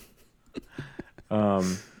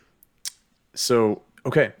 So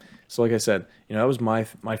okay, so like I said, that was my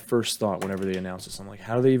first thought whenever they announced this. I'm like,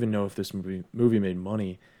 how do they even know if this movie made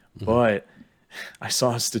money? But I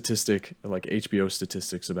saw a statistic, like HBO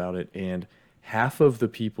statistics about it, and half of the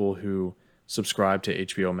people who subscribe to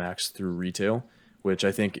HBO Max through retail, which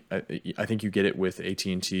I think you get it with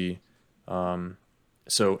AT&T.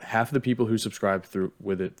 So half of the people who subscribe through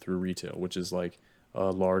retail, which is like a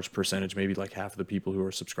large percentage, maybe like half of the people who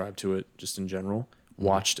are subscribed to it just in general,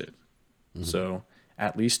 watched it. So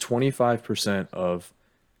at least 25% of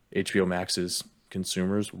HBO Max's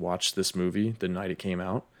consumers watched this movie the night it came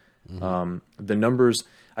out. The numbers,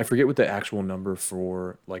 I forget what the actual number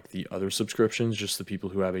for like the other subscriptions, just the people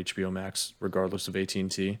who have HBO Max, regardless of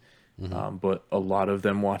AT&T. But a lot of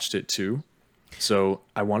them watched it too. So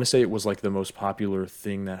I want to say it was like the most popular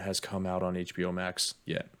thing that has come out on HBO Max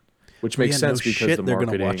yet, which makes sense because the they're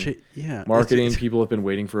marketing, gonna watch it. Yeah, marketing, people have been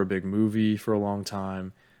waiting for a big movie for a long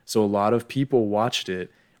time. So a lot of people watched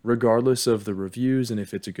it regardless of the reviews and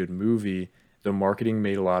if it's a good movie. The marketing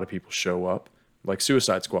made a lot of people show up, like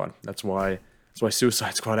Suicide Squad. That's why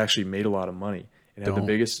Suicide Squad actually made a lot of money. It had the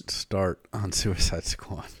biggest start on Suicide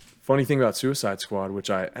Squad. funny thing about Suicide Squad, which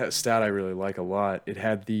a stat I really like a lot. It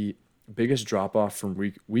had the biggest drop off from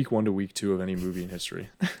week 1 to week 2 of any movie in history.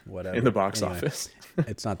 Whatever. In the box Anyway, office.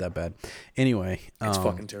 It's not that bad. Anyway, It's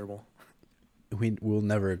fucking terrible. we'll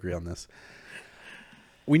never agree on this.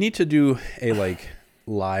 We need to do a like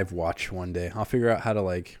live watch one day. I'll figure out how to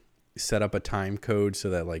like set up a time code so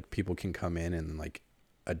that like people can come in and like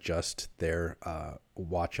adjust their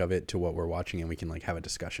watch of it to what we're watching, and we can like have a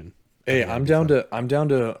discussion. Hey, I'm down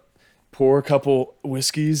to pour a couple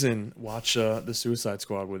whiskeys and watch the Suicide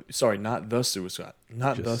Squad with. Sorry, not the Suicide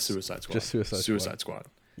Squad. Just Suicide Squad.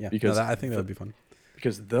 Yeah, Because I think that would be fun.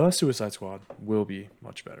 Because the Suicide Squad will be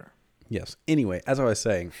much better. Yes. Anyway, as I was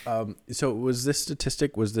saying, so was this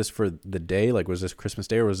statistic? Was this for the day? Like, was this Christmas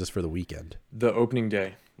Day or was this for the weekend? The opening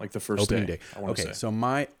day, like the first Opening day. day. Okay. So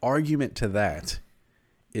my argument to that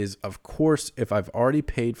is, of course, if I've already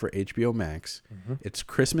paid for HBO Max, it's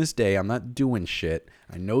Christmas Day. I'm not doing shit.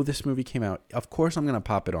 I know this movie came out. Of course, I'm gonna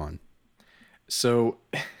pop it on. So,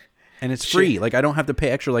 and it's free. Like, I don't have to pay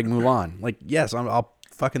extra like Mulan. Like, yes, I'll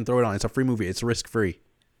fucking throw it on. It's a free movie. It's risk free.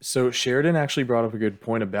 So Sheridan actually brought up a good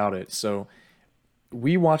point about it. So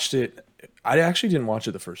we watched it. I actually didn't watch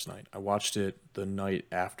it the first night. I watched it the night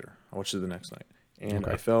after. I watched it the next night, and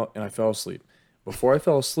I fell asleep. Before I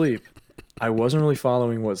fell asleep, I wasn't really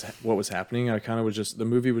following what was happening. I kind of was just, the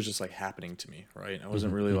movie was just like happening to me, right? I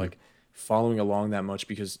wasn't really like following along that much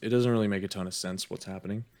because it doesn't really make a ton of sense what's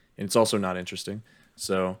happening, and it's also not interesting.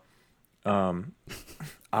 So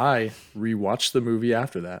I rewatched the movie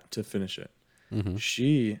after that to finish it.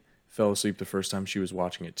 She fell asleep the first time she was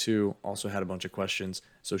watching it too, also had a bunch of questions,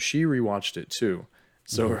 so she rewatched it too.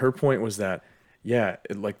 So her point was that, yeah,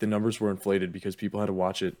 like the numbers were inflated because people had to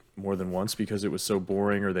watch it more than once because it was so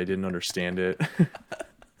boring or they didn't understand it.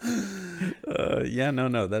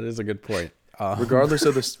 No, that is a good point. Regardless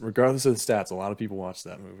of the stats, a lot of people watch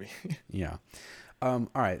that movie. Yeah. All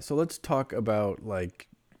right, so let's talk about like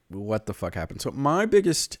what the fuck happened. So my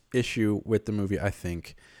biggest issue with the movie, I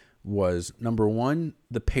think, was number one,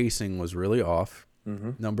 the pacing was really off.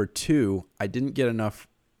 Number two, I didn't get enough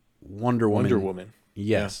Wonder Woman.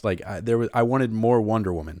 Yes, like I wanted more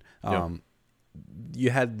Wonder Woman.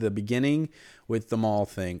 You had the beginning with the mall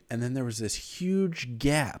thing, and then there was this huge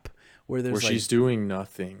gap where she's doing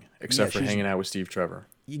nothing except for hanging out with Steve Trevor.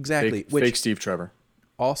 Exactly, fake Steve Trevor.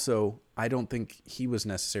 Also, I don't think he was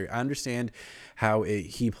necessary. I understand how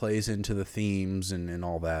he plays into the themes and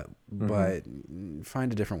all that, but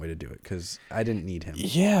find a different way to do it because I didn't need him.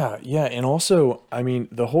 Yeah. And also, I mean,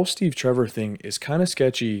 the whole Steve Trevor thing is kind of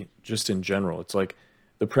sketchy just in general. It's like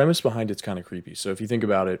the premise behind it's kind of creepy. So if you think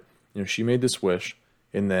about it, she made this wish,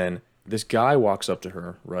 and then this guy walks up to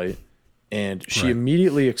her, right? And she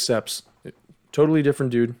immediately accepts, totally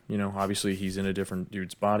different dude. Obviously he's in a different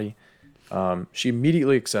dude's body. She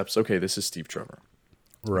immediately accepts, okay, this is Steve Trevor.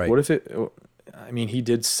 Right. What if he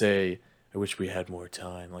did say, I wish we had more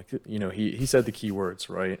time. Like, he said the key words,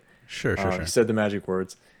 right? Sure. He said the magic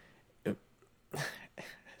words.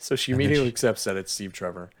 So she immediately accepts that it's Steve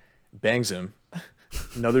Trevor, bangs him,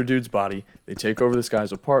 another dude's body. They take over this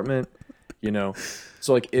guy's apartment,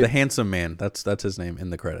 So like the handsome man, that's his name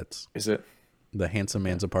in the credits. Is it? The handsome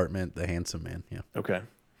man's apartment, the handsome man, yeah. Okay.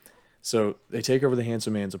 So they take over the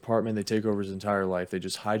handsome man's apartment. They take over his entire life. They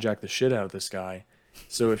just hijack the shit out of this guy.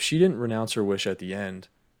 So if she didn't renounce her wish at the end,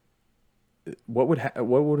 what would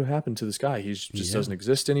have happened to this guy? He just doesn't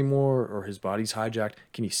exist anymore, or his body's hijacked.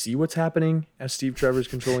 Can you see what's happening as Steve Trevor's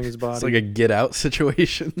controlling his body? It's like a Get Out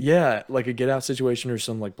situation. Yeah, like a Get Out situation, or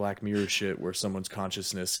some like Black Mirror shit where someone's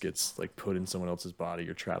consciousness gets like put in someone else's body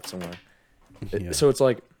or trapped somewhere. So it's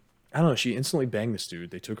like, I don't know. She instantly banged this dude.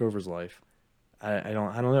 They took over his life. I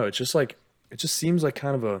don't know. It's just like, it just seems like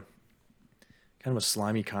kind of a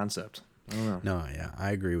slimy concept. I don't know. No, yeah, I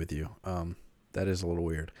agree with you. That is a little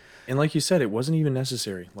weird. And like you said, it wasn't even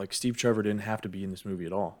necessary. Like Steve Trevor didn't have to be in this movie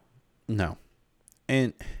at all. No.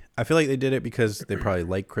 And I feel like they did it because they probably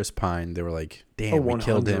like Chris Pine. They were like, damn, we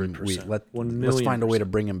killed him. Let's find a way to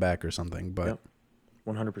bring him back or something. But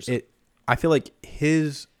 100%. I feel like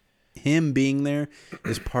him being there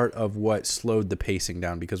is part of what slowed the pacing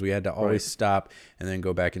down because we had to always stop and then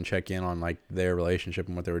go back and check in on like their relationship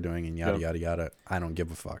and what they were doing and yada yada yada. I don't give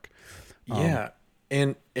a fuck. Yeah.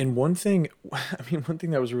 And one thing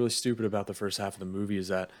that was really stupid about the first half of the movie is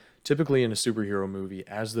that typically in a superhero movie,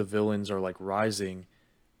 as the villains are like rising,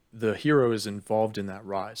 the hero is involved in that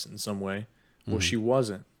rise in some way. Well, she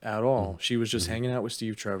wasn't at all. She was just hanging out with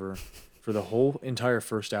Steve Trevor for the whole entire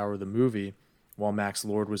first hour of the movie, while Max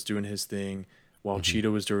Lord was doing his thing, while Cheetah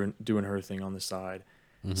was doing her thing on the side.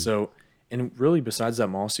 So, and really besides that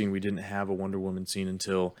mall scene, we didn't have a Wonder Woman scene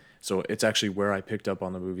until, so it's actually where I picked up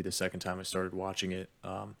on the movie the second time I started watching it.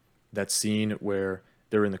 That scene where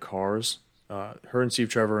they're in the cars, her and Steve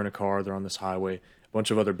Trevor are in a car, they're on this highway, a bunch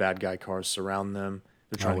of other bad guy cars surround them.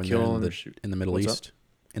 They're trying to kill them. In the Middle East?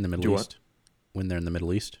 In the Middle East? When they're in the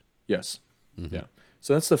Middle East? Yes. Yeah.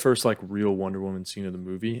 So that's the first like real Wonder Woman scene of the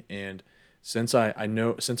movie. And since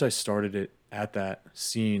I started it at that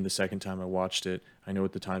scene the second time I watched it, I know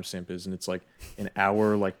what the timestamp is, and it's like an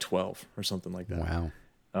hour like 12 or something like that.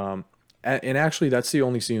 Wow. And actually, that's the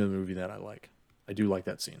only scene in the movie that I like. I do like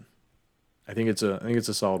that scene. I think it's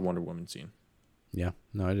a solid Wonder Woman scene. Yeah,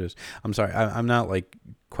 no, it is. I'm sorry. I'm not like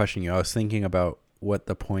questioning you. I was thinking about what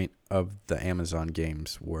the point of the Amazon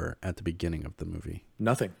games were at the beginning of the movie.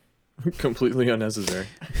 Nothing. Completely unnecessary.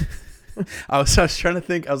 I was trying to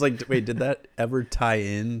think. I was like, wait, did that ever tie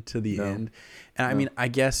in to the end? And I mean, I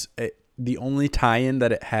guess the only tie-in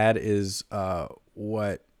that it had is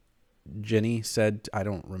what Jenny said. I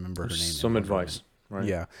don't remember her name. Some advice, right?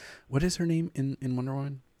 Yeah. What is her name in Wonder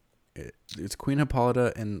Woman? It's Queen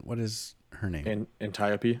Hippolyta, and what is her name?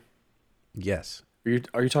 Antiope. Yes.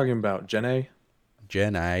 Are you talking about Jenna?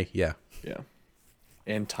 Jenna, yeah. Yeah.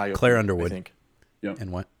 Antiope. Claire Underwood. I think. Yep.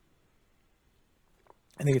 And what?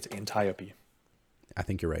 I think it's Antiope. I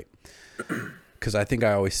think you're right. Because I think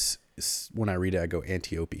I always, when I read it, I go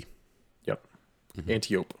Antiope. Yep.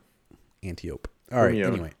 Antiope. Antiope. All right.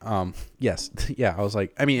 Anyway, yes, yeah. I was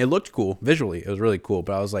like, I mean, it looked cool visually. It was really cool,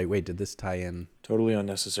 but I was like, wait, did this tie in? Totally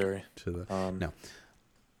unnecessary. To the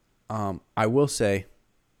no. I will say,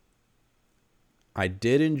 I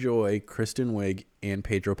did enjoy Kristen Wiig and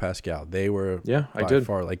Pedro Pascal. They were by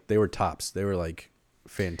far like they were tops. They were like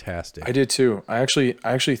fantastic. I did too. I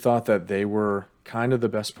actually thought that they were kind of the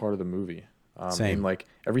best part of the movie. Same. And like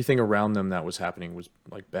everything around them that was happening was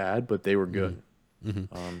like bad, but they were good.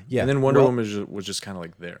 Yeah. And then Wonder Woman was just kind of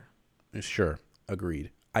like there. Sure.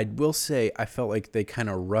 Agreed. I will say I felt like they kind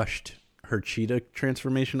of rushed her cheetah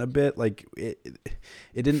transformation a bit. Like it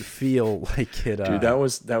didn't feel like it. Dude, that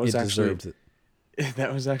was actually it.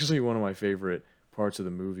 That was actually one of my favorite parts of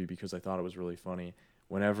the movie because I thought it was really funny.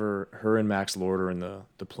 Whenever her and Max Lord are in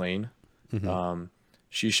the plane,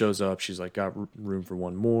 she shows up. She's like, got room for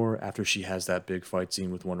one more. After she has that big fight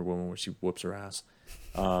scene with Wonder Woman where she whoops her ass.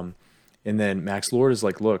 And then Max Lord is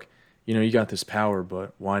like, look, you got this power,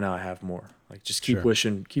 but why not have more? Like, just keep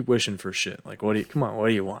wishing for shit. Like, what do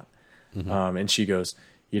you want? And she goes,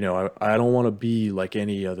 I don't want to be like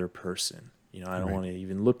any other person. I don't want to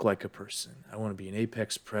even look like a person. I want to be an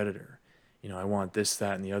apex predator. I want this,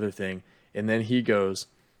 that, and the other thing. And then he goes,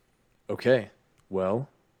 okay, well,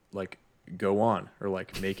 like, go on, or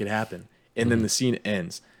like, make it happen. And then the scene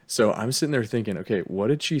ends. So I'm sitting there thinking, okay, what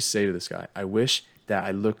did she say to this guy? I wish that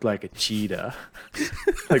I looked like a cheetah.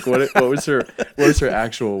 Like, what was her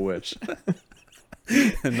actual wish?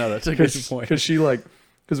 No, that's a good point.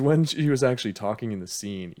 Because when she was actually talking in the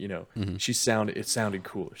scene, it sounded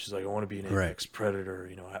cooler. She's like, I want to be an apex predator.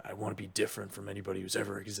 I want to be different from anybody who's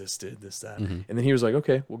ever existed, this, that. And then he was like,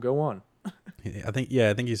 okay, well, go on. I think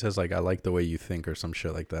he says like, I like the way you think or some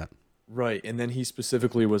shit like that. Right. And then he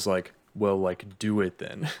specifically was like, well, like, do it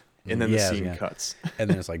then. And then the scene cuts. And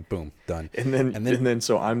then it's like, boom, done. And then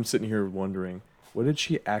so I'm sitting here wondering, what did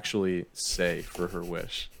she actually say for her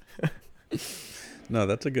wish? No,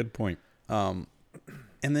 that's a good point. And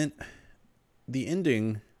then the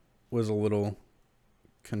ending was a little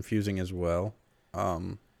confusing as well,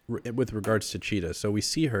 with regards to Cheetah. So we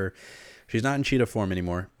see her. She's not in Cheetah form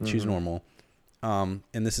anymore. She's normal. And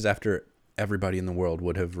this is after everybody in the world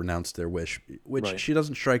would have renounced their wish, which she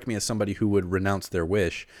doesn't strike me as somebody who would renounce their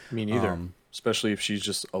wish. Me neither. Especially if she's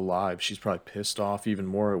just alive. She's probably pissed off even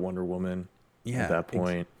more at Wonder Woman at that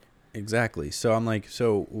point. Exactly. So I'm like,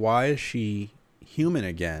 so why is she human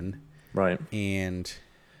again? Right. And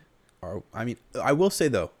I will say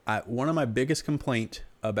though, one of my biggest complaint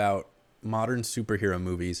about modern superhero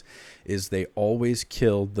movies is they always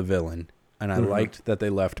killed the villain. And I liked that they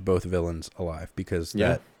left both villains alive because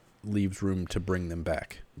that leaves room to bring them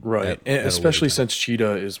back. Right. And especially since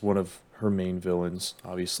Cheetah is one of her main villains,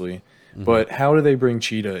 obviously. But how do they bring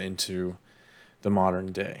Cheetah into the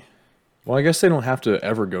modern day? Well, I guess they don't have to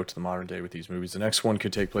ever go to the modern day with these movies. The next one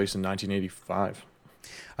could take place in 1985.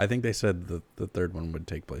 I think they said the third one would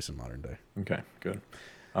take place in modern day. Okay, good.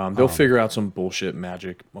 They'll figure out some bullshit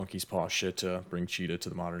magic monkey's paw shit to bring Cheetah to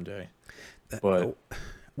the modern day. But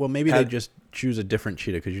well, maybe they just choose a different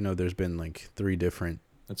Cheetah because there's been like 3 different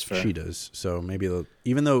cheetahs. So maybe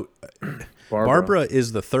even though Barbara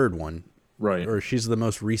is the third one, right? Or she's the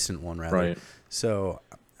most recent one, rather. Right. So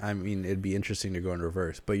I mean, it'd be interesting to go in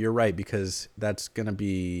reverse. But you're right, because that's gonna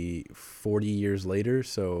be 40 years later.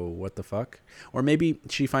 So what the fuck? Or maybe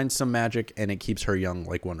she finds some magic and it keeps her young,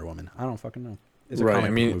 like Wonder Woman. I don't fucking know. It's a comic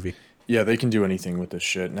book movie. Yeah, they can do anything with this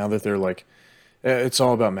shit now that they're like, it's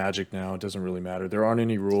all about magic now. It doesn't really matter. There aren't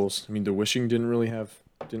any rules. I mean, the wishing didn't really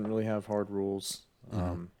have hard rules.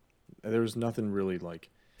 There was nothing really like,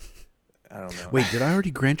 I don't know. Wait, did I already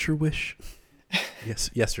grant your wish? Yes,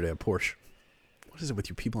 yesterday, a Porsche. What is it with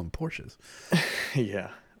you people in Porsches? Yeah.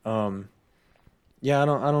 Yeah, I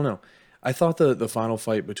don't know. I thought the final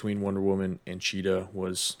fight between Wonder Woman and Cheetah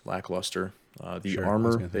was lackluster. The Sure, I was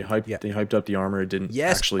armor gonna say, they yeah. hyped up the armor. It didn't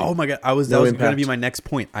Yes. actually. Oh my god. That No was going to be impact. my next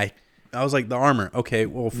point. I was like, the armor. Okay,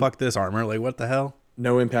 well, fuck this armor. Like, what the hell?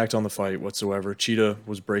 No impact on the fight whatsoever. Cheetah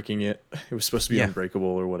was breaking it. It was supposed to be Yeah. unbreakable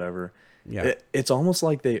or whatever. Yeah. It's almost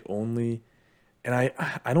like they only, and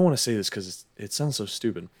I don't want to say this because it sounds so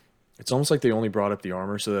stupid. It's almost like they only brought up the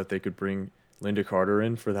armor so that they could bring Linda Carter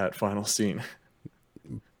in for that final scene,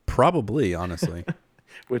 Probably, honestly.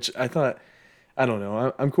 which I thought, I don't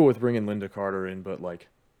know. I'm cool with bringing Linda Carter in, but like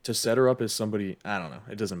to set her up as somebody, I don't know.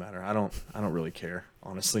 It doesn't matter. I don't really care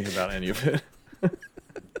honestly about any of it.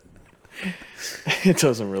 It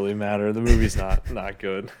doesn't really matter. The movie's not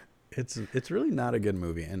good. It's really not a good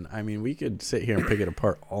movie, and I mean, we could sit here and pick it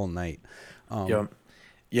apart all night. Yeah,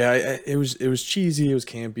 yeah. It was cheesy. It was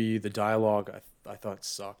campy. The dialogue I thought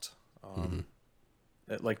sucked.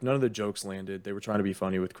 Like none of the jokes landed. They were trying to be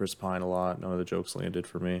funny with Chris Pine a lot. None of the jokes landed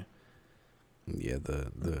for me. Yeah,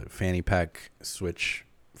 the fanny pack switch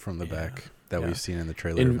from the back that yeah. we've seen in the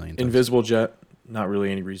trailer. A million times. Invisible Jet. Not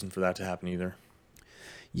really any reason for that to happen either.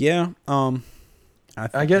 Yeah,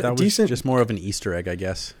 I get that was decent- just more of an Easter egg, I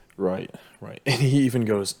guess. Right. And he even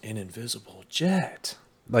goes an invisible jet.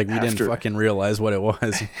 Like we didn't After- fucking realize what it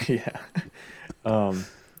was. Yeah.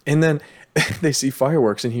 And then they see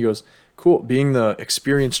fireworks and he goes, cool. Being the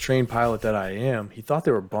experienced trained pilot that I am, he thought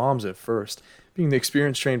they were bombs at first. Being the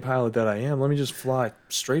experienced trained pilot that I am, let me just fly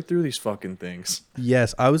straight through these fucking things.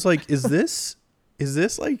 Yes, I was like, is this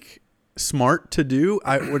like smart to do?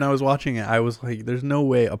 When I was watching it, I was like, there's no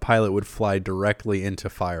way a pilot would fly directly into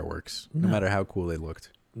fireworks, no matter how cool they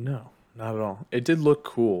looked. No, not at all. It did look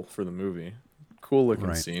cool for the movie. Cool looking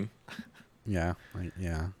Right. scene. Yeah,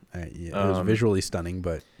 it was visually stunning,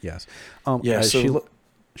 but yes. Yeah, so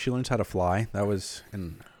she learns how to fly. That was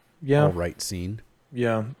an yeah, all right scene.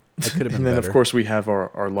 yeah. It could have been And then better. of course we have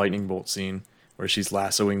our lightning bolt scene where she's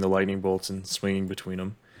lassoing the lightning bolts and swinging between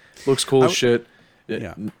them. Looks cool as shit.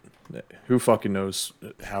 Yeah. Who fucking knows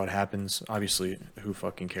how it happens? Obviously, who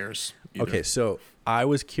fucking cares? Either. Okay, so I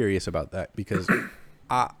was curious about that because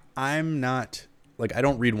I'm not like I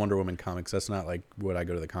don't read Wonder Woman comics. That's not like what I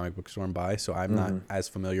go to the comic book store and buy. So I'm not as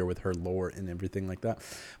familiar with her lore and everything like that.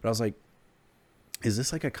 But I was like, is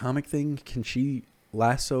this like a comic thing? Can she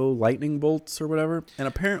lasso lightning bolts or whatever? And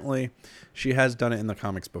apparently, she has done it in the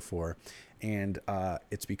comics before, and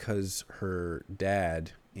it's because her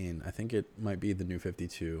dad I think it might be the New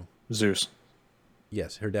 52. Zeus.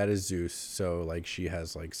 Yes, her dad is Zeus, so like she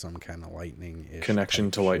has like some kind of lightning Connection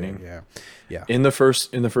to lightning. Yeah. In the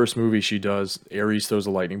first movie, she does. Ares throws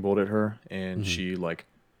a lightning bolt at her, and she like.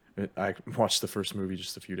 I watched the first movie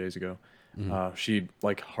just a few days ago. She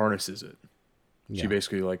like harnesses it. Yeah. She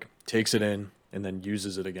basically like takes it in and then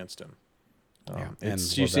uses it against him. And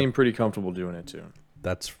She seemed pretty comfortable doing it too.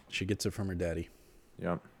 she gets it from her daddy.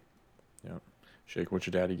 Yep. Shake what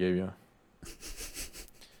your daddy gave you.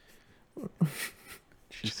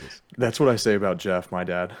 Jesus. That's what I say about Jeff, my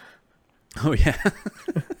dad. Oh yeah.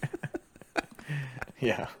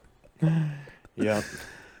 Yeah. Yeah.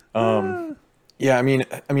 Yeah. I mean,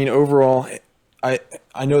 overall,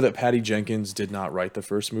 I know that Patty Jenkins did not write the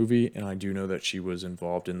first movie, and I do know that she was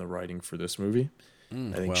involved in the writing for this movie.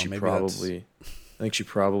 I think she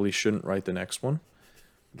probably shouldn't write the next one.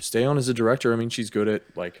 Stay on as a director. I mean, she's good at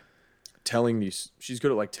like telling these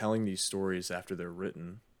stories after they're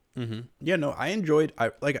written. Mm-hmm. Yeah, no, I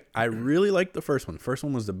really liked the first one. First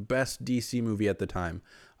one was the best DC movie at the time.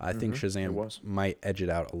 I think Shazam might edge it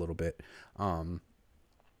out a little bit.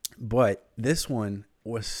 But this one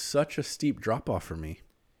was such a steep drop off for me.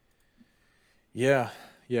 Yeah,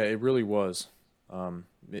 it really was.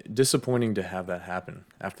 Disappointing to have that happen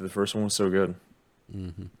after the first one was so good.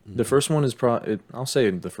 The first one is I'll say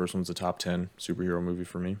the first one's a top 10 superhero movie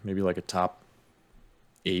for me. Maybe like a top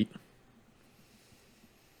 8.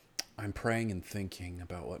 I'm praying and thinking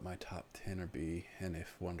about what my top 10 would be, and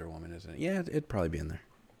if Wonder Woman is in it. Yeah, it'd probably be in there.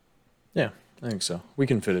 Yeah, I think so. We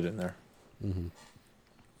can fit it in there.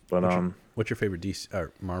 But what's your favorite DC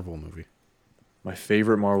or Marvel movie? My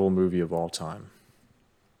favorite Marvel movie of all time.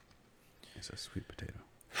 It's a sweet potato.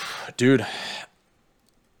 Dude,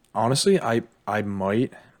 honestly, I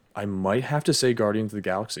might have to say Guardians of the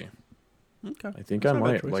Galaxy. Okay. I think That's I not a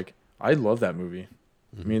bad might. choice. Like, I love that movie.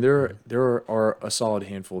 I mean, there are a solid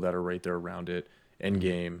handful that are right there around it.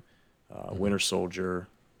 Endgame, Winter Soldier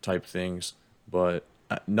type things, but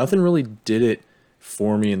nothing really did it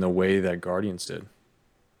for me in the way that Guardians did.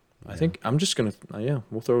 I think I'm just gonna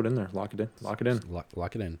we'll throw it in there. Lock it in. Lock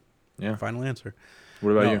it in. Yeah. Final answer.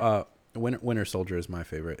 What about you? Winter Soldier is my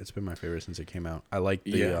favorite. It's been my favorite since it came out. I like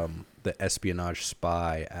the espionage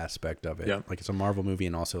spy aspect of it. Yeah. Like it's a Marvel movie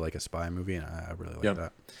and also like a spy movie, and I really like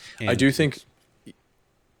that. And I do think.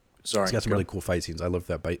 Sorry, it's got some really cool fight scenes. I love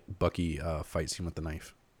that Bucky fight scene with the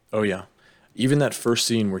knife. Oh yeah, even that first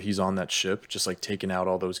scene where he's on that ship, just like taking out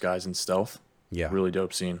all those guys in stealth. Yeah, really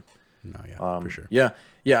dope scene. No, yeah, for sure. Yeah.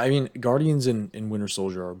 I mean, Guardians and Winter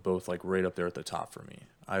Soldier are both like right up there at the top for me.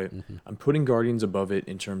 I'm putting Guardians above it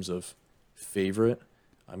in terms of favorite.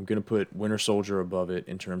 I'm gonna put Winter Soldier above it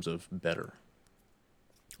in terms of better.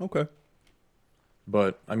 Okay.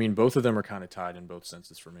 But I mean, both of them are kind of tied in both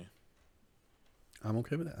senses for me. I'm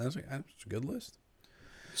okay with that. That's a good list.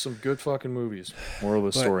 Some good fucking movies. Moral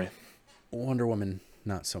of the story. Wonder Woman,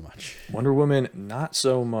 not so much. Wonder Woman, not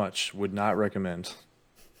so much. Would not recommend.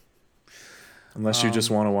 Unless you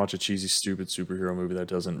just want to watch a cheesy, stupid superhero movie that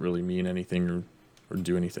doesn't really mean anything or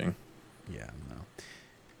do anything. Yeah,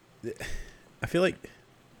 no. I feel like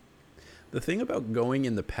the thing about going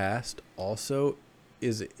in the past also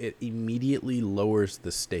is it immediately lowers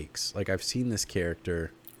the stakes. Like I've seen this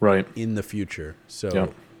character right in the future,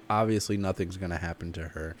 so obviously nothing's going to happen to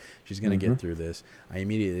her. She's going to get through this. I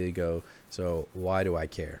immediately go, so why do I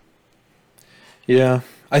care? Yeah,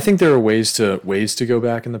 I think there are ways to go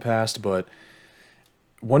back in the past, but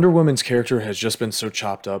Wonder Woman's character has just been so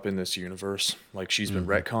chopped up in this universe. Like she's been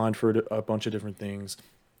retconned for a bunch of different things.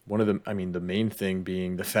 One of them, I mean, the main thing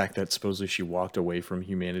being the fact that supposedly she walked away from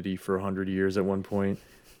humanity for 100 years at one point.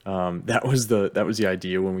 That was the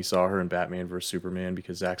idea when we saw her in Batman vs Superman,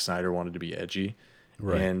 because Zack Snyder wanted to be edgy,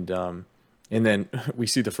 right? And then we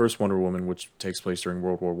see the first Wonder Woman, which takes place during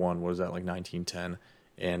World War I. What was that, like 1910?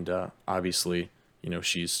 And obviously,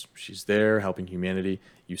 she's there helping humanity.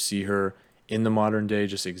 You see her in the modern day,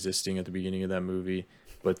 just existing at the beginning of that movie,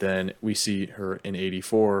 but then we see her in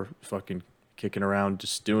 '84, fucking kicking around,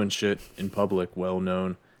 just doing shit in public, well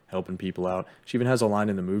known, helping people out. She even has a line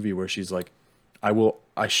in the movie where she's like,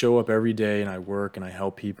 I show up every day and I work and I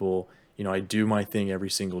help people. I do my thing every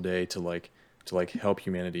single day to help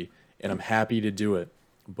humanity, and I'm happy to do it.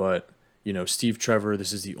 But, Steve Trevor,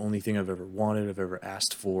 this is the only thing I've ever wanted, I've ever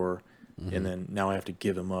asked for. And then now I have to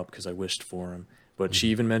give him up because I wished for him. But she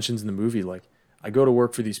even mentions in the movie, like, I go to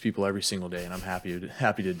work for these people every single day and I'm happy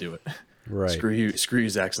to do it. Right. Screw you,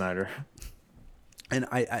 Zack Snyder. And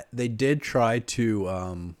they did try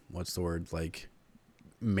to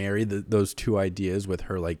marry those two ideas with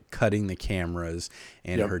her like cutting the cameras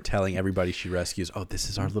and her telling everybody she rescues, oh, this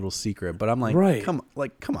is our little secret. But I'm like,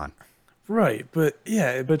 come on. Right, but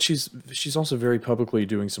she's also very publicly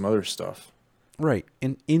doing some other stuff. Right,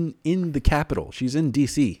 and in the Capitol, she's in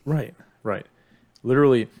DC. Right.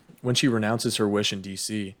 Literally, when she renounces her wish in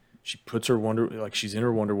DC, she puts her she's in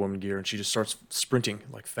her Wonder Woman gear and she just starts sprinting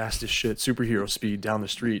like fast as shit, superhero speed down the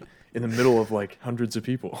street in the middle of like hundreds of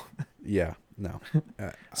people. Yeah, no.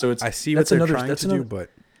 So I see what they're trying to do,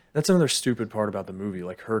 but that's another stupid part about the movie,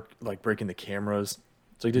 like her like breaking the cameras.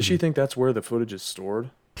 It's like, does she think that's where the footage is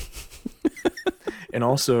stored? And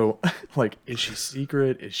also, like, is she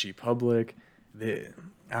secret? Is she public?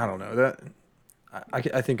 I don't know. That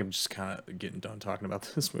I think I'm just kind of getting done talking about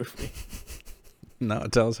this movie. No,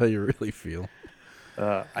 tell us how you really feel.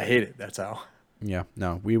 I hate it. That's how. Yeah,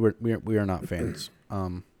 no, we are not fans.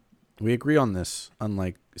 We agree on this,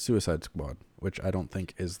 unlike Suicide Squad, which I don't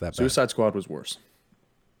think is that bad. Suicide Squad was worse.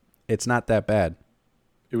 It's not that bad.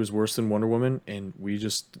 It was worse than Wonder Woman, and we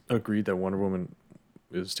just agreed that Wonder Woman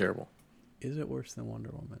is terrible. Is it worse than Wonder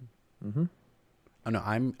Woman? Mm-hmm. Oh no,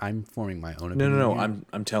 I'm forming my own opinion. No.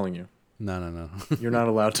 I'm telling you. No. You're not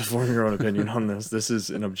allowed to form your own opinion on this. This is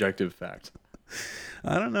an objective fact.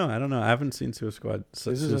 I don't know. I haven't seen Suicide Squad.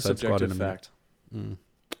 This is a subjective fact.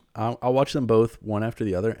 I'll watch them both one after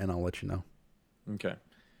the other, and I'll let you know. Okay.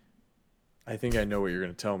 I think I know what you're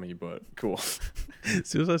going to tell me, but cool.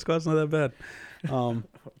 Suicide Squad's not that bad.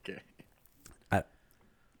 Okay.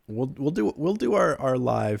 We'll do our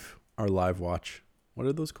live watch. What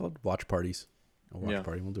are those called? Watch parties. A watch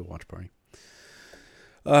party. We'll do a watch party.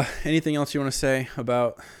 Anything else you want to say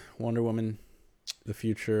about Wonder Woman, the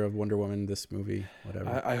future of Wonder Woman, this movie,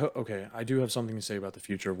 whatever? Okay, I do have something to say about the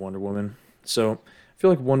future of Wonder Woman. So I feel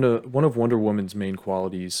like one of Wonder Woman's main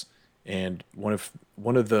qualities and one of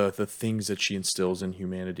the things that she instills in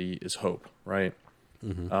humanity is hope, right?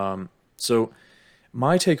 Mm-hmm. So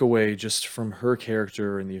my takeaway just from her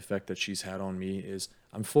character and the effect that she's had on me is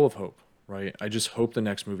I'm full of hope, right? I just hope the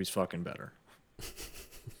next movie's fucking better.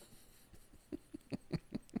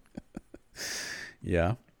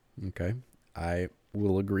 Yeah. Okay. I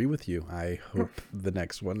will agree with you. I hope the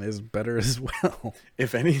next one is better as well.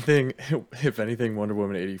 If anything, Wonder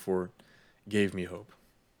Woman 84 gave me hope.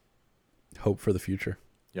 Hope for the future.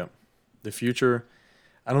 Yep. The future,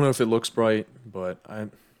 I don't know if it looks bright, but I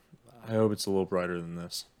hope it's a little brighter than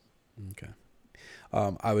this. Okay.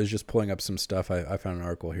 I was just pulling up some stuff. I found an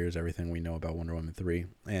article. Here's everything we know about Wonder Woman 3.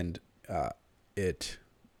 And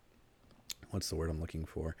what's the word I'm looking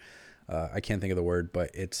for? I can't think of the word,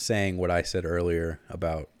 but it's saying what I said earlier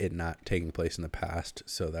about it not taking place in the past.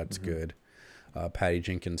 So that's good. Patty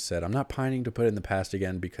Jenkins said, I'm not pining to put it in the past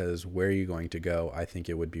again because where are you going to go? I think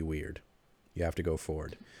it would be weird. You have to go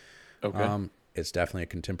forward. Okay. It's definitely a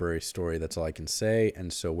contemporary story. That's all I can say.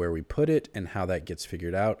 And so where we put it and how that gets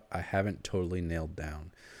figured out, I haven't totally nailed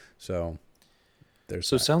down. So there's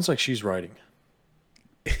So it sounds like she's writing.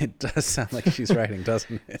 It does sound like she's writing,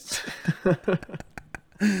 doesn't it?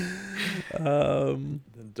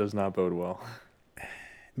 That does not bode well.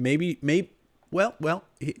 Maybe, well,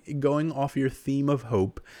 going off your theme of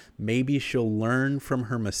hope, maybe she'll learn from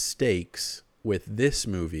her mistakes with this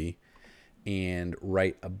movie and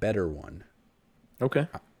write a better one. Okay.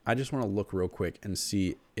 I just want to look real quick and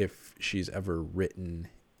see if she's ever written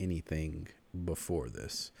anything before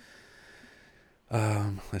this.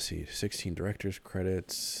 Let's see, 16 director's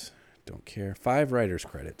credits. Don't care. 5 writer's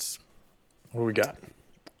credits. What do we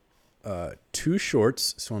got? 2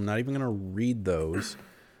 shorts, so I'm not even going to read those.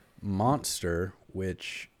 Monster,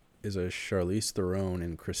 which is a Charlize Theron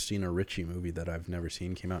and Christina Ricci movie that I've never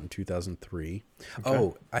seen, came out in 2003. Okay.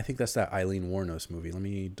 Oh, I think that's that Eileen Wuornos movie. Let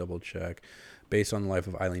me double check. Based on the life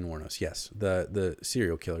of Eileen Wuornos. Yes, the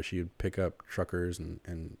serial killer. She would pick up truckers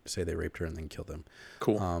and say they raped her and then kill them.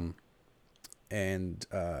 Cool. And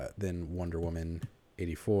then Wonder Woman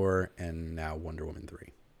 84 and now Wonder Woman 3.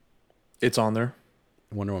 It's on there?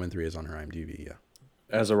 Wonder Woman 3 is on her IMDb, yeah.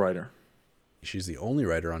 As a writer? She's the only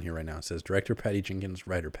writer on here right now. It says director Patty Jenkins,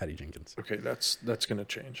 writer Patty Jenkins. Okay, that's going to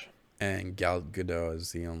change. And Gal Gadot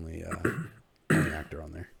is the only actor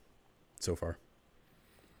on there so far.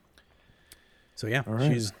 So yeah,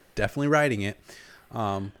 right. She's definitely writing it.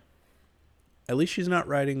 At least she's not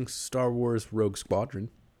writing Star Wars Rogue Squadron.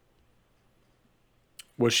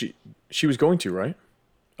 Was she? She was going to, right?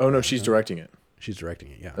 Oh no, she's directing it. She's directing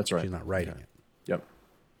it. Yeah, that's right. She's not writing it. Yep.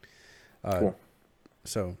 Cool.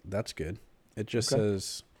 So that's good. It just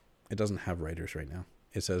says it doesn't have writers right now.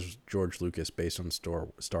 It says George Lucas based on Star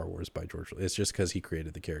Wars by George. It's just because he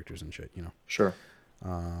created the characters and shit, you know. Sure.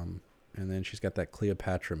 And then she's got that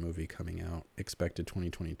Cleopatra movie coming out, expected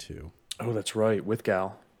 2022. Oh, that's right, with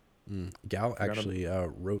Gal. Gal actually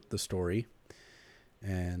wrote the story,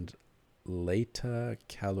 and Leita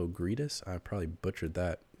Kalogridis, I probably butchered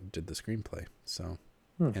that, did the screenplay. So,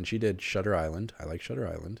 and she did Shutter Island. I like Shutter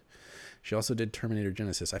Island. She also did Terminator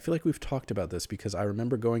Genisys. I feel like we've talked about this because I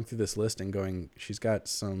remember going through this list and going, she's got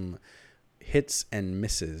some hits and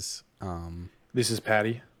misses. This is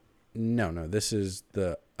Patty? No, this is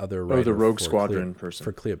the other writer. Oh, the Rogue Squadron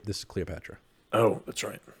person. This is Cleopatra. Oh, that's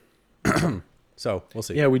right. So we'll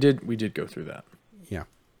see. Yeah, we did go through that. Yeah.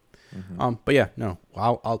 But yeah, no,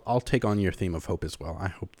 I'll take on your theme of hope as well. I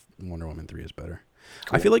hope Wonder Woman 3 is better.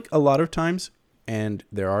 Cool. I feel like a lot of times, and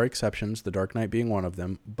there are exceptions, The Dark Knight being one of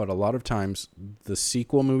them, but a lot of times the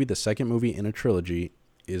sequel movie, the second movie in a trilogy,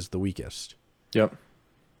 is the weakest. Yep.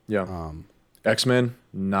 Yeah. X-Men,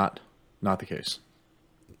 not the case.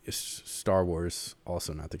 Star Wars,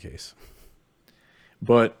 also not the case.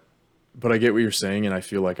 But I get what you're saying, and I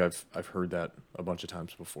feel like I've heard that a bunch of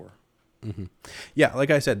times before. Mm-hmm. Yeah,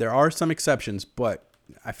 like I said, there are some exceptions, but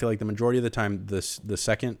I feel like the majority of the time, the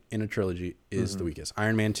second in a trilogy is the weakest.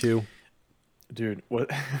 Iron Man 2. Dude,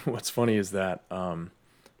 what's funny is that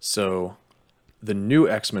so the new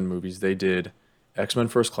X-Men movies, they did X-Men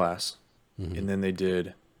First Class, and then they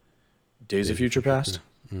did Days of Future Past,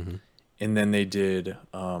 and then they did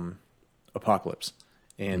Apocalypse.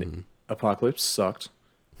 And Apocalypse sucked.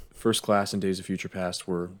 First Class and Days of Future Past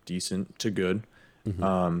were decent to good.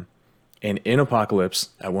 And in Apocalypse,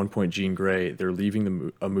 at one point, Jean Grey, they're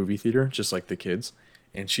leaving a movie theater, just like the kids.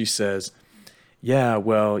 And she says, yeah,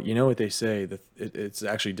 well, you know what they say. It's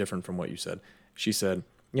actually different from what you said. She said,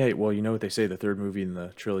 yeah, well, you know what they say. The third movie in the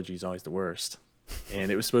trilogy is always the worst.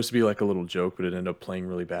 And it was supposed to be like a little joke, but it ended up playing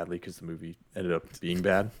really badly because the movie ended up being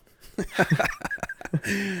bad.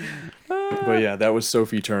 But yeah, that was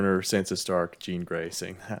Sophie Turner, Sansa Stark, Jean Grey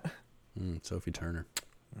saying that. Sophie Turner.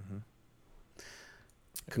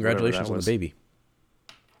 Congratulations on the baby.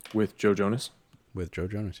 With Joe Jonas? With Joe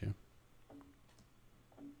Jonas, yeah.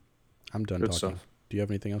 I'm done talking. Stuff. Do you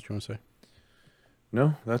have anything else you want to say?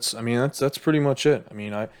 No, that's pretty much it. I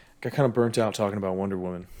mean, I got kind of burnt out talking about Wonder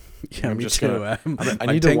Woman. Yeah, me too. I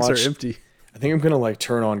need to watch. Are empty. I think I'm gonna like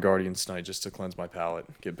turn on Guardians tonight just to cleanse my palate.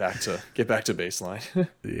 Get back to baseline.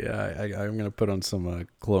 Yeah, I'm gonna put on some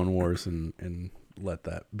Clone Wars and let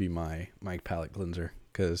that be my palate cleanser,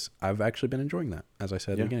 because I've actually been enjoying that, as I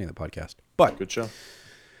said at the beginning of the podcast. But good show.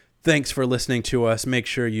 Thanks for listening to us. Make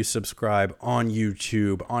sure you subscribe on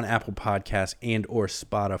YouTube, on Apple Podcasts, and or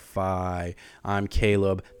Spotify. I'm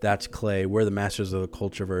Caleb. That's Clay. We're the Masters of the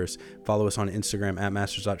Cultureverse. Follow us on Instagram at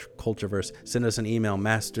masters.cultureverse. Send us an email,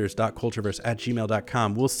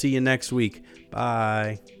 masters.cultureverse@gmail.com. We'll see you next week.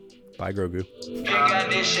 Bye. Bye, Grogu.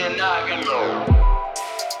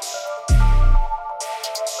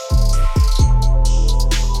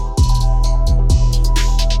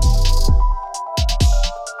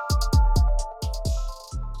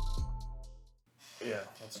 Yeah,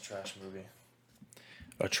 that's a trash movie.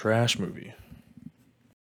 A trash movie.